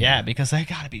idea. Yeah, because they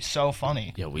got to be so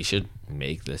funny. Yeah, we should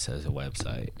make this as a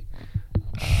website.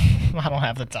 I don't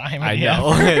have the time. I know.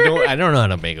 I don't know how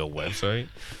to make a website.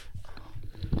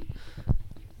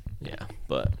 Yeah,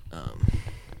 but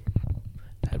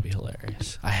that'd be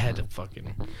hilarious. I had to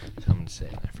fucking something to say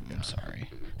and I forgot. I'm sorry.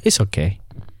 It's okay.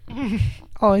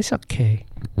 Oh, it's okay.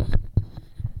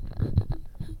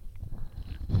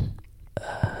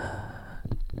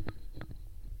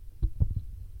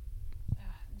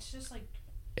 It's just like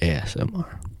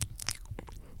ASMR.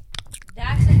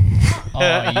 That's it.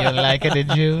 Oh, you like it, the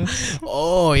juice?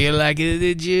 Oh, you like it,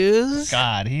 the juice?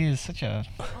 God, he is such a.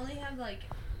 I only have like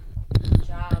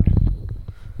job.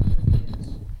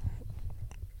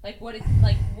 Like what?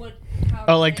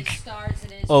 How many stars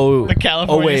it is. Oh, the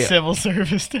California Civil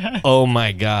Service test. Oh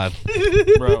my God,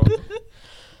 bro.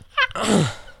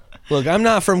 Look, I'm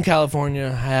not from California.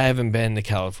 I haven't been to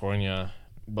California,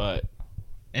 but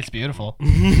it's beautiful.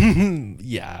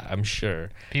 Yeah, I'm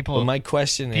sure. But my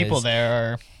question is, people there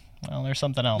are. Well, there's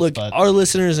something else. Look, but our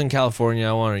listeners in California,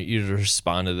 I want you to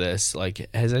respond to this. Like,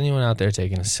 has anyone out there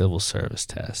taken a civil service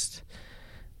test?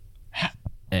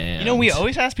 And, we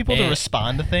always ask people to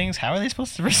respond to things. How are they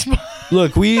supposed to respond?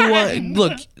 Look,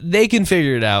 they can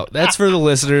figure it out. That's for the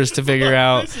listeners to figure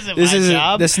out. This isn't my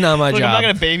job. This is not my job. I'm not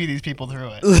gonna baby these people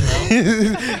through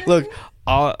it. Look,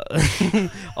 all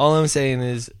I'm saying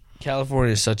is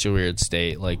California is such a weird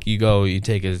state. Like, you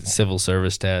take a civil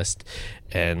service test,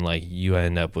 and like you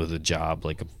end up with a job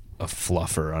like a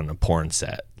fluffer on a porn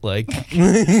set. Like,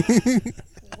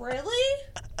 really?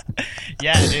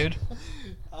 Yeah, dude.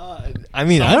 I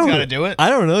mean, someone's gotta do it. I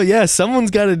don't know. Yeah,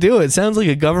 someone's got to do it. Sounds like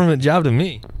a government job to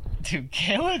me. Dude,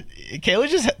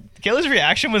 Kayla's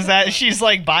reaction was that she's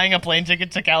like buying a plane ticket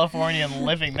to California and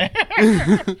living there.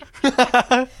 Dude, if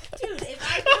I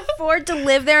could afford to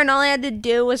live there and all I had to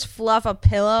do was fluff a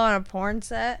pillow on a porn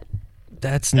set.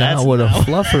 That's not what a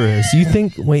fluffer is. You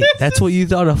think? Wait, that's what you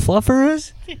thought a fluffer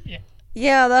is?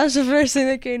 Yeah, that was the first thing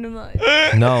that came to mind.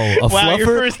 No, a fluffer. Wow, your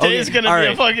first day is gonna be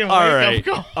a fucking wake-up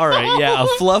call. All right, yeah, a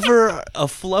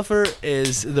fluffer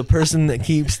is the person that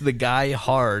keeps the guy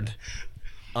hard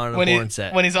on a porn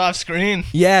set when he's off screen.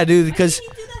 Yeah, dude, because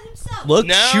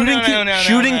look, shooting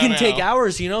can take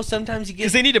hours. You know, sometimes you get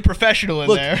because they need a professional in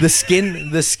there.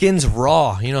 The skin's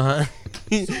raw. You know, huh?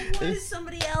 So what is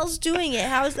somebody else doing it.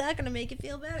 How is that going to make it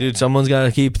feel better? Dude, someone's got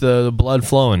to keep the blood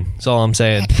flowing. That's all I'm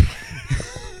saying.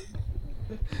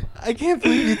 I can't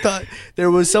believe you thought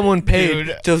there was someone paid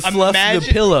to fluff the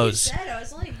pillows. I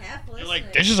was only half listening. You're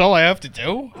like, this is all I have to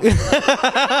do?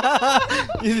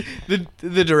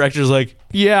 The director's like,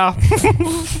 yeah.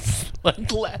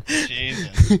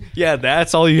 Jesus. Yeah,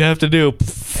 that's all you have to do.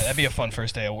 Yeah, that'd be a fun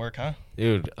first day of work, huh?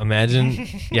 Dude, imagine,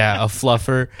 a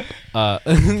fluffer.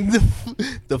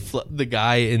 The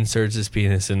guy inserts his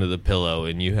penis into the pillow,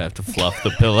 and you have to fluff the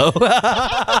pillow.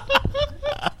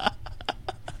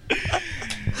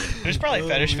 There's probably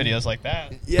fetish videos like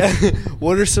that. Yeah.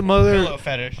 What are some other Pillow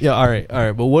fetish? Yeah, all right.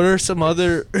 But what are some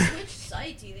other? Which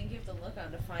site do you think you have to look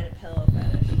on to find a pillow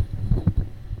fetish?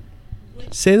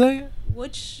 Say that again?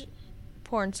 Which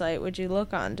porn site would you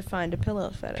look on to find a pillow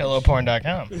fetish?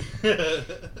 Pillowporn.com.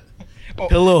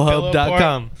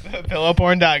 Pillowhub.com.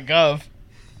 Pillowporn.gov.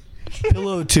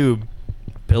 Pillowtube.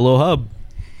 Pillowhub.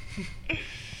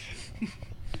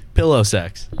 Pillow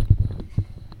sex.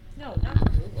 No,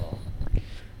 not Google.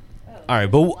 All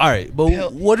right,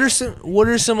 but what are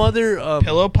some other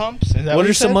Pillow pumps? Is that what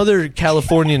you are some said? other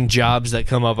Californian jobs that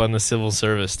come up on the civil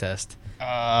service test?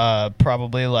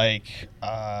 Probably like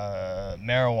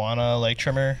marijuana, like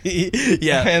trimmer.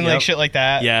 Yeah, and like shit like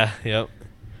that. Yeah, yep.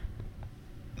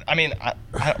 I mean, I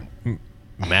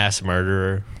Mass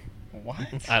murderer.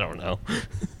 what? I don't know.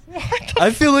 What?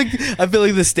 I feel like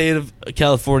the state of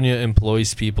California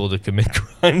employs people to commit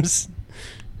crimes.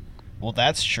 Well,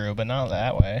 that's true, but not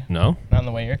that way. No? Not in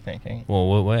the way you're thinking. Well,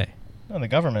 what way? No, the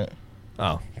government.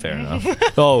 Oh, fair enough.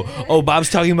 Oh, Bob's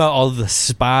talking about all the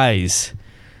spies.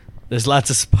 There's lots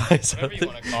of spies out Whatever you there.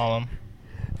 want to call them.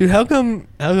 Dude, how come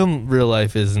real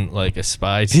life isn't like a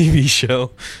spy TV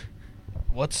show?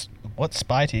 What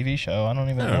spy TV show? I don't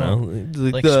even I don't know.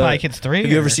 Like Spy Kids 3?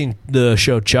 Have you ever seen the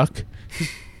show Chuck?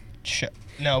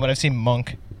 No, but I've seen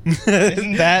Monk.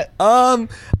 Isn't that? I'm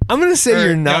gonna say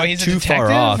you're not he's a too far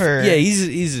detective, off. or- Yeah,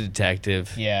 he's a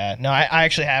detective. Yeah. No, I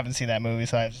actually haven't seen that movie,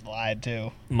 so I just lied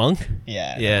too. Monk?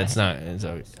 Yeah. Yeah, it's not. It's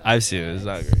okay. I've seen it. It's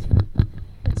not great.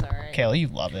 It's alright. Kayla, you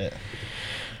love it.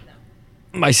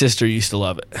 My sister used to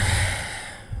love it.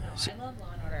 I love Law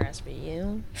and Order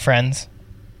SVU. Friends,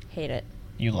 Hate it.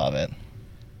 you love it.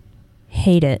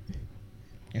 Hate it.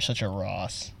 You're such a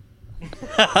Ross.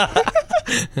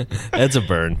 That's a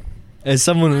burn. As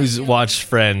someone who's watched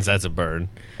Friends, that's a burn.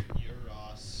 You're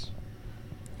Ross.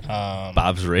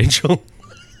 Bob's Rachel.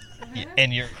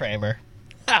 And you're Kramer.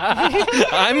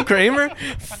 I'm Kramer?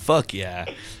 Fuck yeah.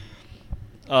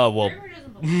 Oh, well.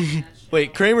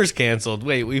 Wait, Kramer's canceled.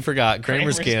 Wait, we forgot.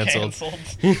 Kramer's canceled.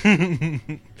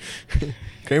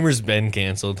 Kramer's been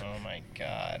canceled. Oh my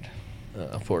god.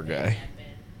 Poor guy.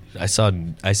 I saw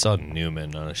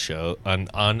Newman on a show on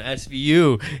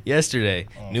SVU yesterday.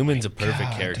 Oh Newman's a my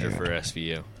perfect God, character dude. for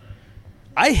SVU.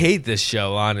 I hate this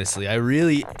show, honestly. I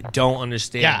really don't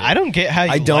understand Yeah, it. I don't get how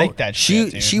you like that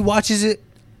shit, dude. She watches it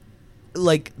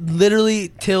like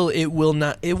literally till it won't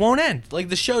end. Like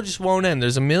the show just won't end.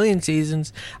 There's a million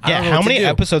seasons. I Yeah, don't know how what to many do.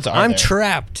 episodes are I'm there?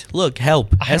 trapped. Look,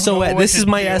 help. I don't know SOS. what This to is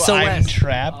my do. SOS. I'm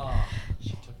trapped. She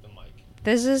took the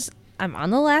mic. I'm on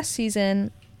the last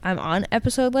season. I'm on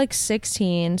episode like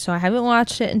 16, so I haven't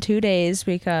watched it in 2 days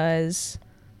because,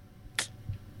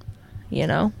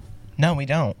 No, we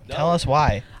don't. Tell us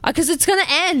why. because it's gonna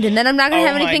end, and then I'm not gonna Oh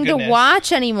have my anything to goodness.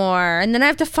 watch anymore, and then I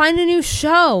have to find a new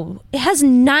show. It has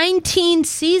 19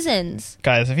 seasons.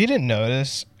 Guys, if you didn't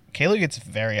notice, Kayla gets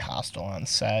very hostile on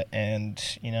set, and,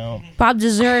 Bob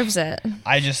deserves it.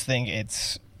 I just think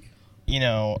it's,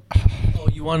 Oh,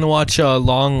 you want to watch a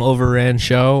long overran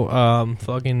show?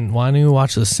 Why don't you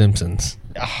watch The Simpsons?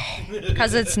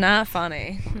 Because it's not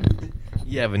funny.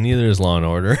 Yeah, but neither is Law and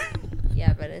Order.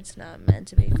 Yeah, but it's not meant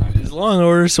to be funny. Is Law and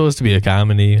Order supposed to be a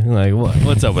comedy? Like,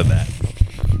 what's up with that?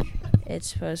 It's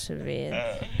supposed to be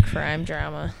a crime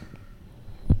drama.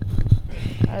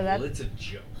 It's a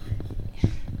joke.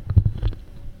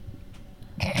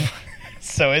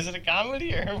 So is it a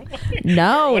comedy or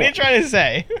No. what are you trying to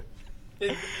say?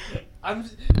 I'm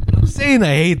saying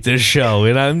I hate this show,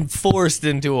 and I'm forced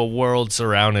into a world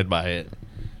surrounded by it.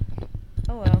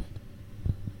 Oh, well.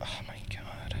 Oh my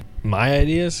god. My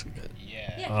ideas?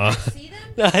 Yeah. See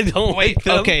them? I don't like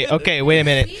them. Okay, wait a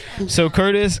minute. So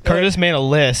Curtis made a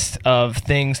list of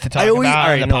things to talk about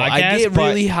on the podcast. I get but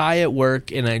really high at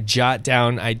work, and I jot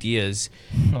down ideas,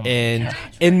 and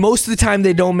most of the time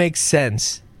they don't make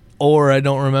sense, or I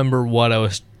don't remember what I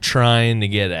was trying to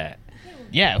get at.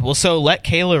 yeah, well, so let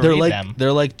Kayla read them.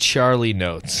 They're like Charlie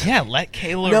notes. Yeah, let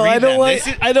Kayla No, read I don't them.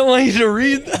 want. I don't want you to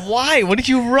read them. Why? What did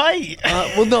you write?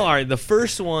 Well, no. All right. The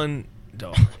first one.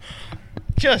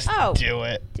 Just do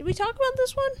it. Did we talk about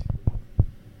this one?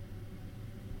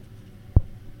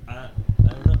 I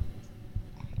don't know.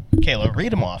 Kayla,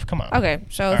 read them off. Come on. Okay,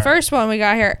 so the first one we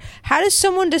got here. How does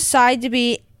someone decide to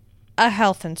be a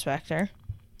health inspector?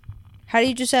 How do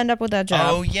you just end up with that job?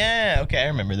 Oh, yeah. Okay, I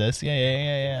remember this.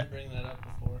 Yeah. Did you bring that up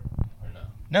before? Or no?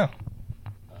 No.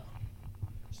 Oh.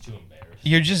 It's too embarrassing.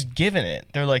 You're just giving it.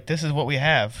 They're like, this is what we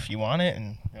have. You want it?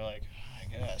 And you're like, I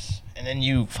guess. And then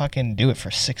you fucking do it for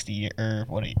 50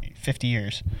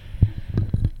 years.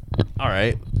 All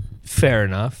right. Fair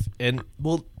enough. And,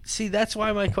 well, see, that's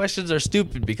why my questions are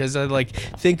stupid, because I, like,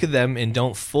 think of them and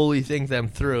don't fully think them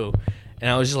through. And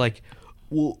I was just like,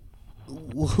 well,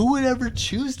 who would ever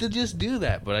choose to just do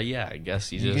that? But, yeah, I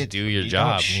guess you just do your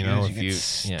job, you know? If you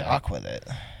stuck with it.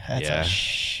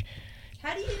 That's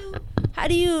How are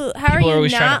you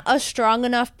not a strong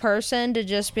enough person to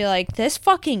just be like, this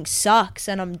fucking sucks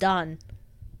and I'm done?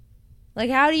 Like,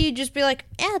 how do you just be like,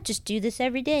 I'll just do this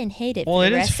every day and hate it for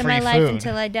the rest of my life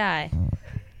until I die?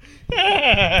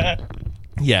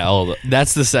 Yeah,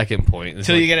 that's the second point.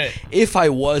 Until you get it. If I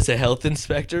was a health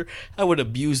inspector, I would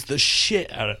abuse the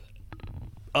shit out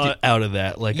of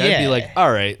that. Like, I'd be like,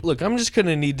 all right, look, I'm just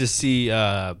gonna need to see.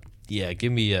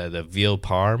 Give me the veal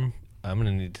parm. I'm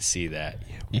gonna need to see that.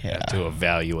 Yeah, to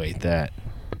evaluate that.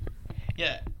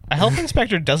 Yeah, a health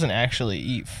inspector doesn't actually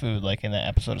eat food like in that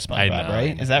episode of SpongeBob,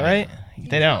 right? Is that right?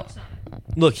 They don't.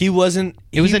 Look, he wasn't.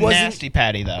 It was a nasty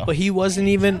patty, though. But he wasn't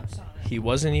even. He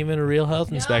wasn't even a real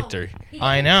health inspector.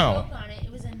 I know.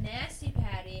 It was a nasty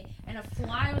patty, and a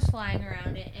fly was flying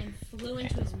around it and flew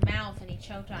into his mouth, and he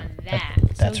choked on that.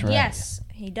 That's right. Yes,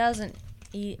 he doesn't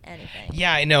eat anything.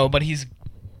 Yeah, I know, but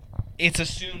it's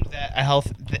assumed that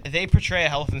they portray a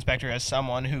health inspector as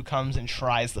someone who comes and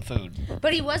tries the food.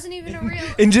 But he wasn't even a real.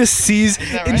 and just sees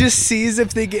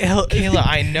if they get help. Kayla,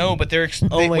 I know, but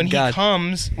when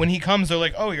he comes, they're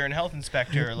like, "Oh, you're a health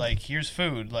inspector. Like, here's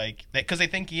food." Like, because they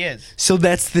think he is. So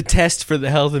that's the test for the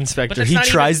health inspector. He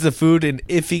tries the food, and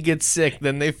if he gets sick,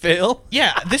 then they fail.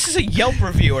 Yeah, this is a Yelp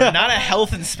reviewer, not a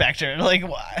health inspector. Like,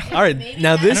 why? All right,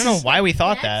 now this. I don't know why we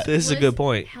thought that. This is a good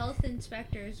point. Health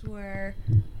inspectors were.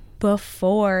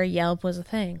 Before Yelp was a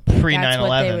thing. Pre 9/11. That's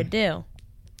what they would do.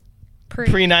 Pre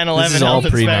 9/11. This is all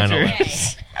pre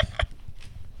 9/11.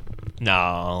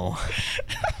 No.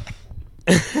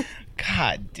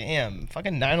 God damn.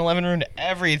 Fucking 9/11 ruined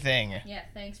everything. Yeah,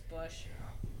 thanks, Bush.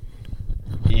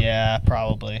 Yeah,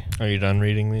 probably. Are you done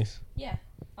reading these? Yeah.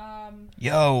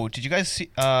 Yo, did you guys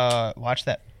watch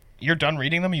that? You're done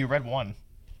reading them? Or you read one?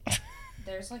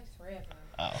 There's like 3 of them.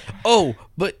 Oh,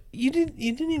 but you didn't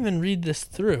even read this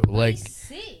through. Like,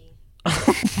 see.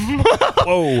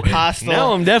 Whoa! Hostile.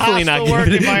 Now I'm definitely not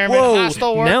giving it. Whoa!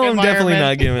 Now I'm definitely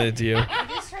not giving it to you. I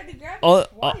just tried to grab it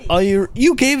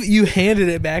twice. You handed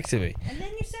it back to me. And then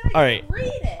you said I could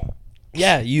read it.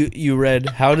 Yeah, you read.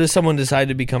 How does someone decide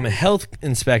to become a health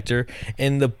inspector?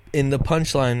 And the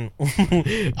punchline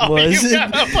was you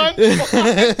got a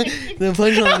punchline. the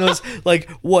punchline was like,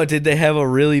 what, did they have a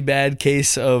really bad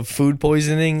case of food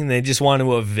poisoning and they just want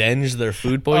to avenge their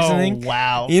food poisoning? Oh,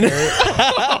 wow. You know?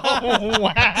 Oh,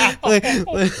 wow. like,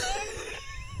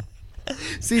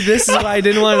 see, this is why I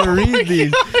didn't want to read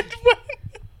these.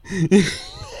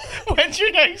 When's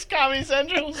your next Comedy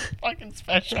Central fucking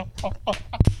special?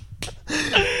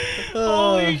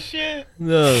 Holy shit.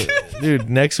 No, dude,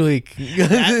 next week.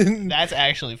 That's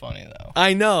actually funny, though.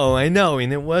 I know,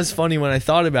 and it was funny when I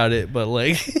thought about it, but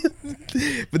like,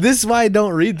 but this is why I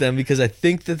don't read them, because I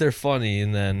think that they're funny,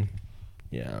 and then,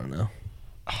 yeah, I don't know.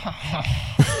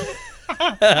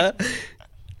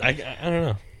 I don't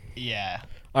know. Yeah.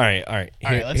 All right.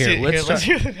 Let's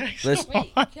hear the next one.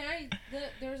 Wait,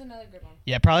 there was another good one.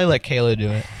 Yeah, probably let Kayla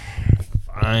do it.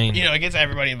 Fine. You know, it gets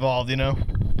everybody involved, you know?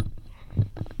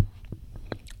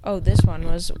 Oh, this one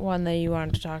was one that you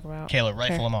wanted to talk about. Kayla,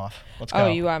 rifle them off. Let's go. Oh,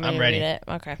 you want me I'm to ready. read it?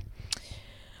 Okay.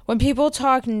 When people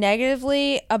talk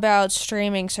negatively about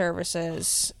streaming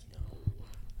services,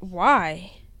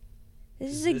 why?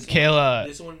 Kayla.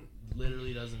 This one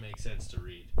literally doesn't make sense to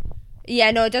read.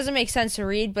 Yeah, no, it doesn't make sense to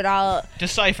read, but I'll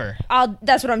decipher.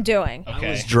 That's what I'm doing. Okay.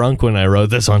 I was drunk when I wrote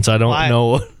this one, so I don't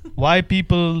know. Why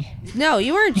people? No,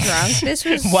 you weren't drunk. This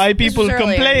was. Why people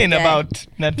complain about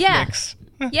Netflix?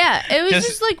 Yeah, it was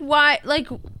just like why, like,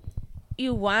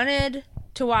 you wanted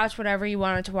to watch whatever you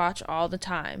wanted to watch all the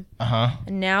time. Uh-huh.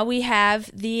 And now we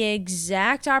have the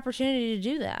exact opportunity to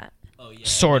do that. Oh, yeah.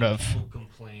 Sort of.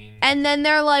 And then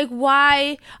they're like,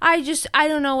 why? I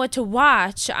don't know what to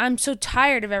watch. I'm so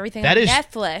tired of everything on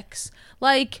Netflix.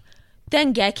 Like,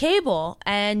 then get cable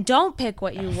and don't pick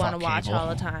what you want to watch all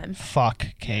the time. Fuck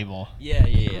cable. Yeah.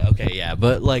 Okay, yeah.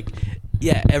 But, like,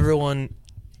 yeah, everyone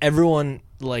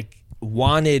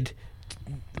wanted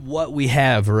what we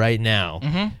have right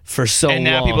now for so long. And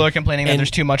now people are complaining that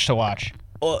there's too much to watch.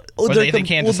 Or they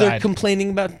can't decide. They're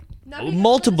complaining about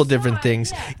multiple different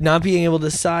things. Yeah. Not being able to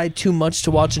decide, too much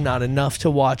to watch and not enough to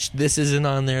watch. This isn't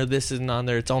on there. This isn't on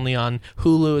there. It's only on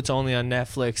Hulu. It's only on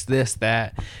Netflix. This,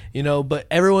 that. But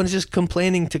everyone's just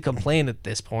complaining to complain at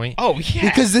this point. Oh, yeah.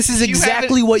 Because this is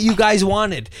exactly what you guys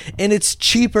wanted. And it's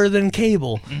cheaper than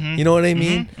cable. Mm-hmm. You know what I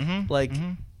mean?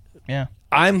 Yeah.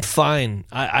 I'm fine.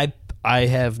 I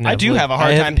have Netflix. I do have a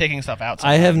hard time picking stuff out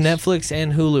sometimes. I have Netflix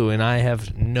and Hulu, and I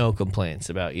have no complaints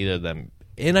about either of them.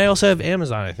 And I also have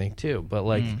Amazon, I think, too.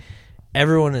 But,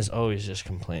 everyone is always just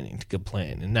complaining to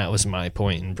complain. And that was my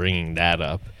point in bringing that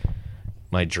up.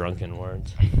 My drunken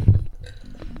words.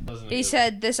 He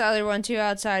said this other one, too,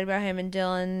 outside about him and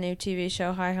Dylan, new TV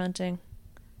show, High Hunting.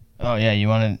 Oh, yeah, you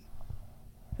want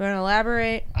to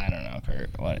elaborate? I don't know, Kurt.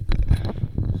 What?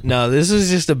 No, this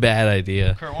was just a bad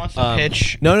idea. Kurt wants to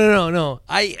pitch. No.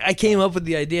 I came up with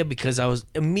the idea because I was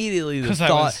immediately I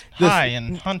was high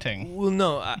and hunting. Well,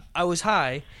 no, I was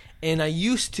high, and I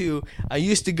used to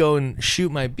go and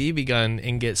shoot my BB gun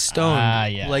and get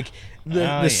stoned. Yeah. Like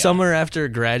the summer after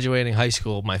graduating high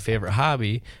school, my favorite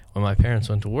hobby when my parents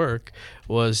went to work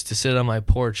was to sit on my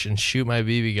porch and shoot my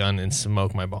BB gun and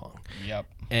smoke my bong. Yep.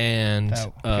 And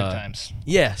good times.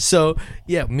 Yeah, so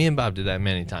me and Bob did that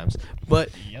many times. But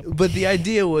the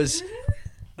idea was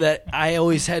that I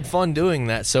always had fun doing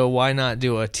that, so why not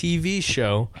do a TV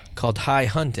show called High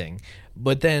Hunting?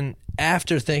 But then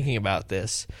after thinking about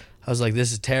this, I was like,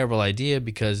 this is a terrible idea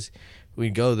because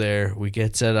we'd go there, we'd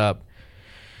get set up,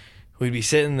 we'd be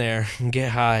sitting there and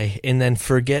get high and then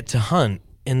forget to hunt.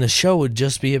 And the show would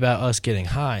just be about us getting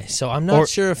high. So I'm not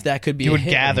sure if that could be you a would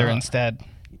hit gather instead.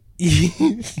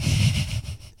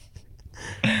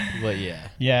 But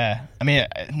yeah. I mean,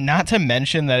 not to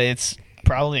mention that it's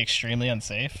probably extremely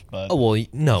unsafe. But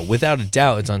no, without a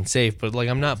doubt, it's unsafe. But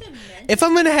I'm not. If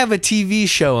I'm gonna have a TV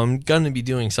show, I'm gonna be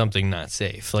doing something not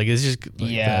safe. It's just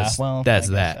that's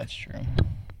that. That's true.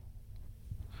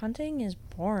 Hunting is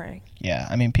boring. Yeah,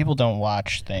 I mean, people don't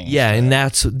watch things. Yeah, and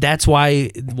that's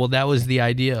why. Well, that was the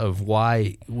idea of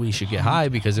why we should get high,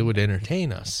 because it would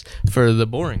entertain us for the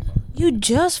boring part. You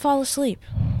just fall asleep.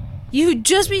 You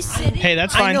just be sitting. Hey,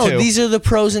 that's fine too. too. These are the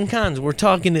pros and cons. We're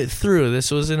talking it through.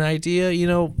 This was an idea.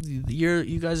 You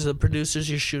guys are the producers.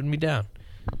 You're shooting me down.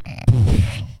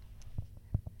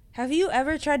 Have you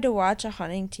ever tried to watch a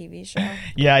hunting TV show?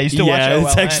 Yeah, I used to watch OLN.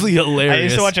 It's actually hilarious. I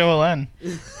used to watch OLN.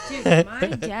 Dude, my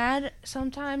dad,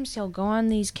 sometimes he'll go on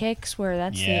these kicks where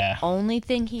that's the only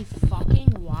thing he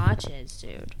fucking watches,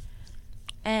 dude.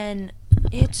 And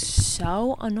it's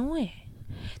so annoying.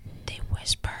 They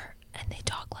whisper and they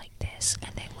talk like this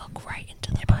and they look right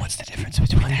into the mic. But what's the difference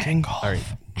between that and golf? All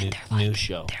right, new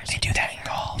show. They do that in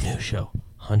golf. New show.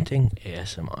 Hunting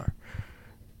ASMR.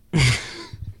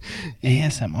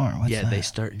 ASMR? What's that? They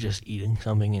start just eating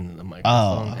something into the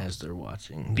microphone as they're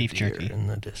watching beef the deer jerky in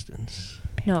the distance.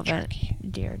 No,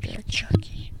 deer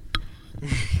jerky.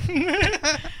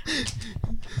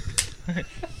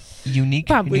 Unique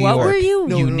Bob, New what York. were you?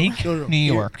 Unique New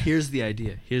York. Here's the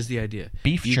idea.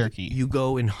 Beef jerky. You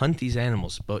go and hunt these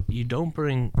animals, but you don't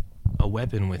bring a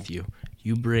weapon with you.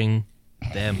 You bring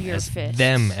them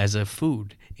as a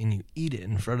food, and you eat it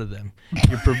in front of them.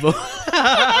 You're provoked.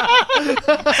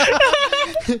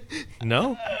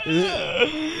 No?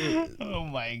 Oh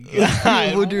my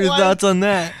god. What are your thoughts on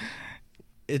that?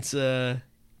 It's you're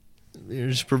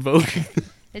just provoking.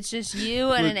 It's just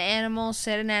you and an animal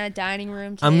sitting at a dining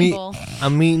room table.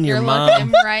 I'm eating your mom. You're looking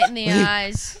him right in the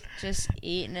eyes, just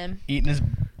eating him. Eating his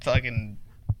fucking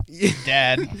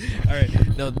dad. All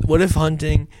right. No, what if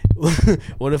hunting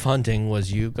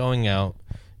was you going out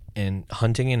and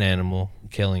hunting an animal,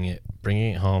 killing it,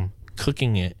 bringing it home,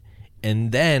 cooking it,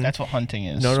 and then that's what hunting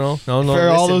is. No. For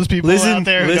all those people out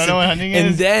there who don't know what hunting is,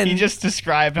 and then he just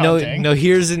described hunting. No.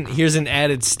 Here's an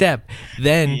added step.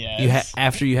 Then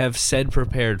after you have said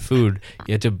prepared food,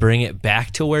 you have to bring it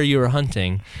back to where you were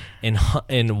hunting,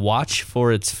 and watch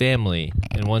for its family.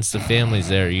 And once the family's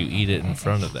there, you eat it in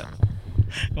front of them.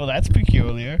 Well, that's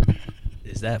peculiar.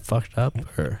 Is that fucked up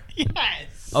or?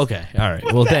 Yes. Okay. All right.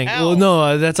 Well, Well,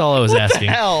 no. That's all I was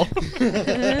asking. What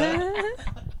the hell?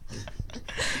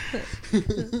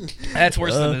 That's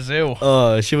worse than the zoo.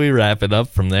 Should we wrap it up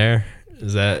from there?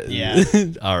 Is that? Yeah.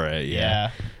 All right.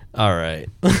 Yeah. Yeah. All right.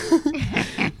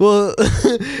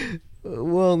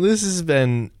 Well, this has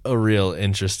been a real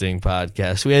interesting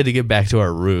podcast. We had to get back to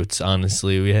our roots.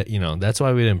 Honestly, we had, that's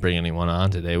why we didn't bring anyone on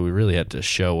today. We really had to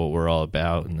show what we're all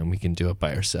about, and then we can do it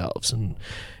by ourselves. And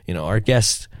our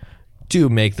guests do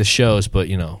make the shows, but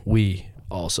we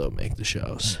also make the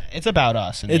shows. It's about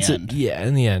us in the end.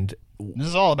 In the end. This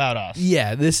is all about us.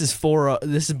 Yeah, this is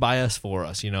by us for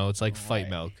us. You know, it's like Fight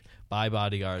Milk. By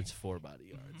bodyguards for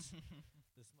bodyguards.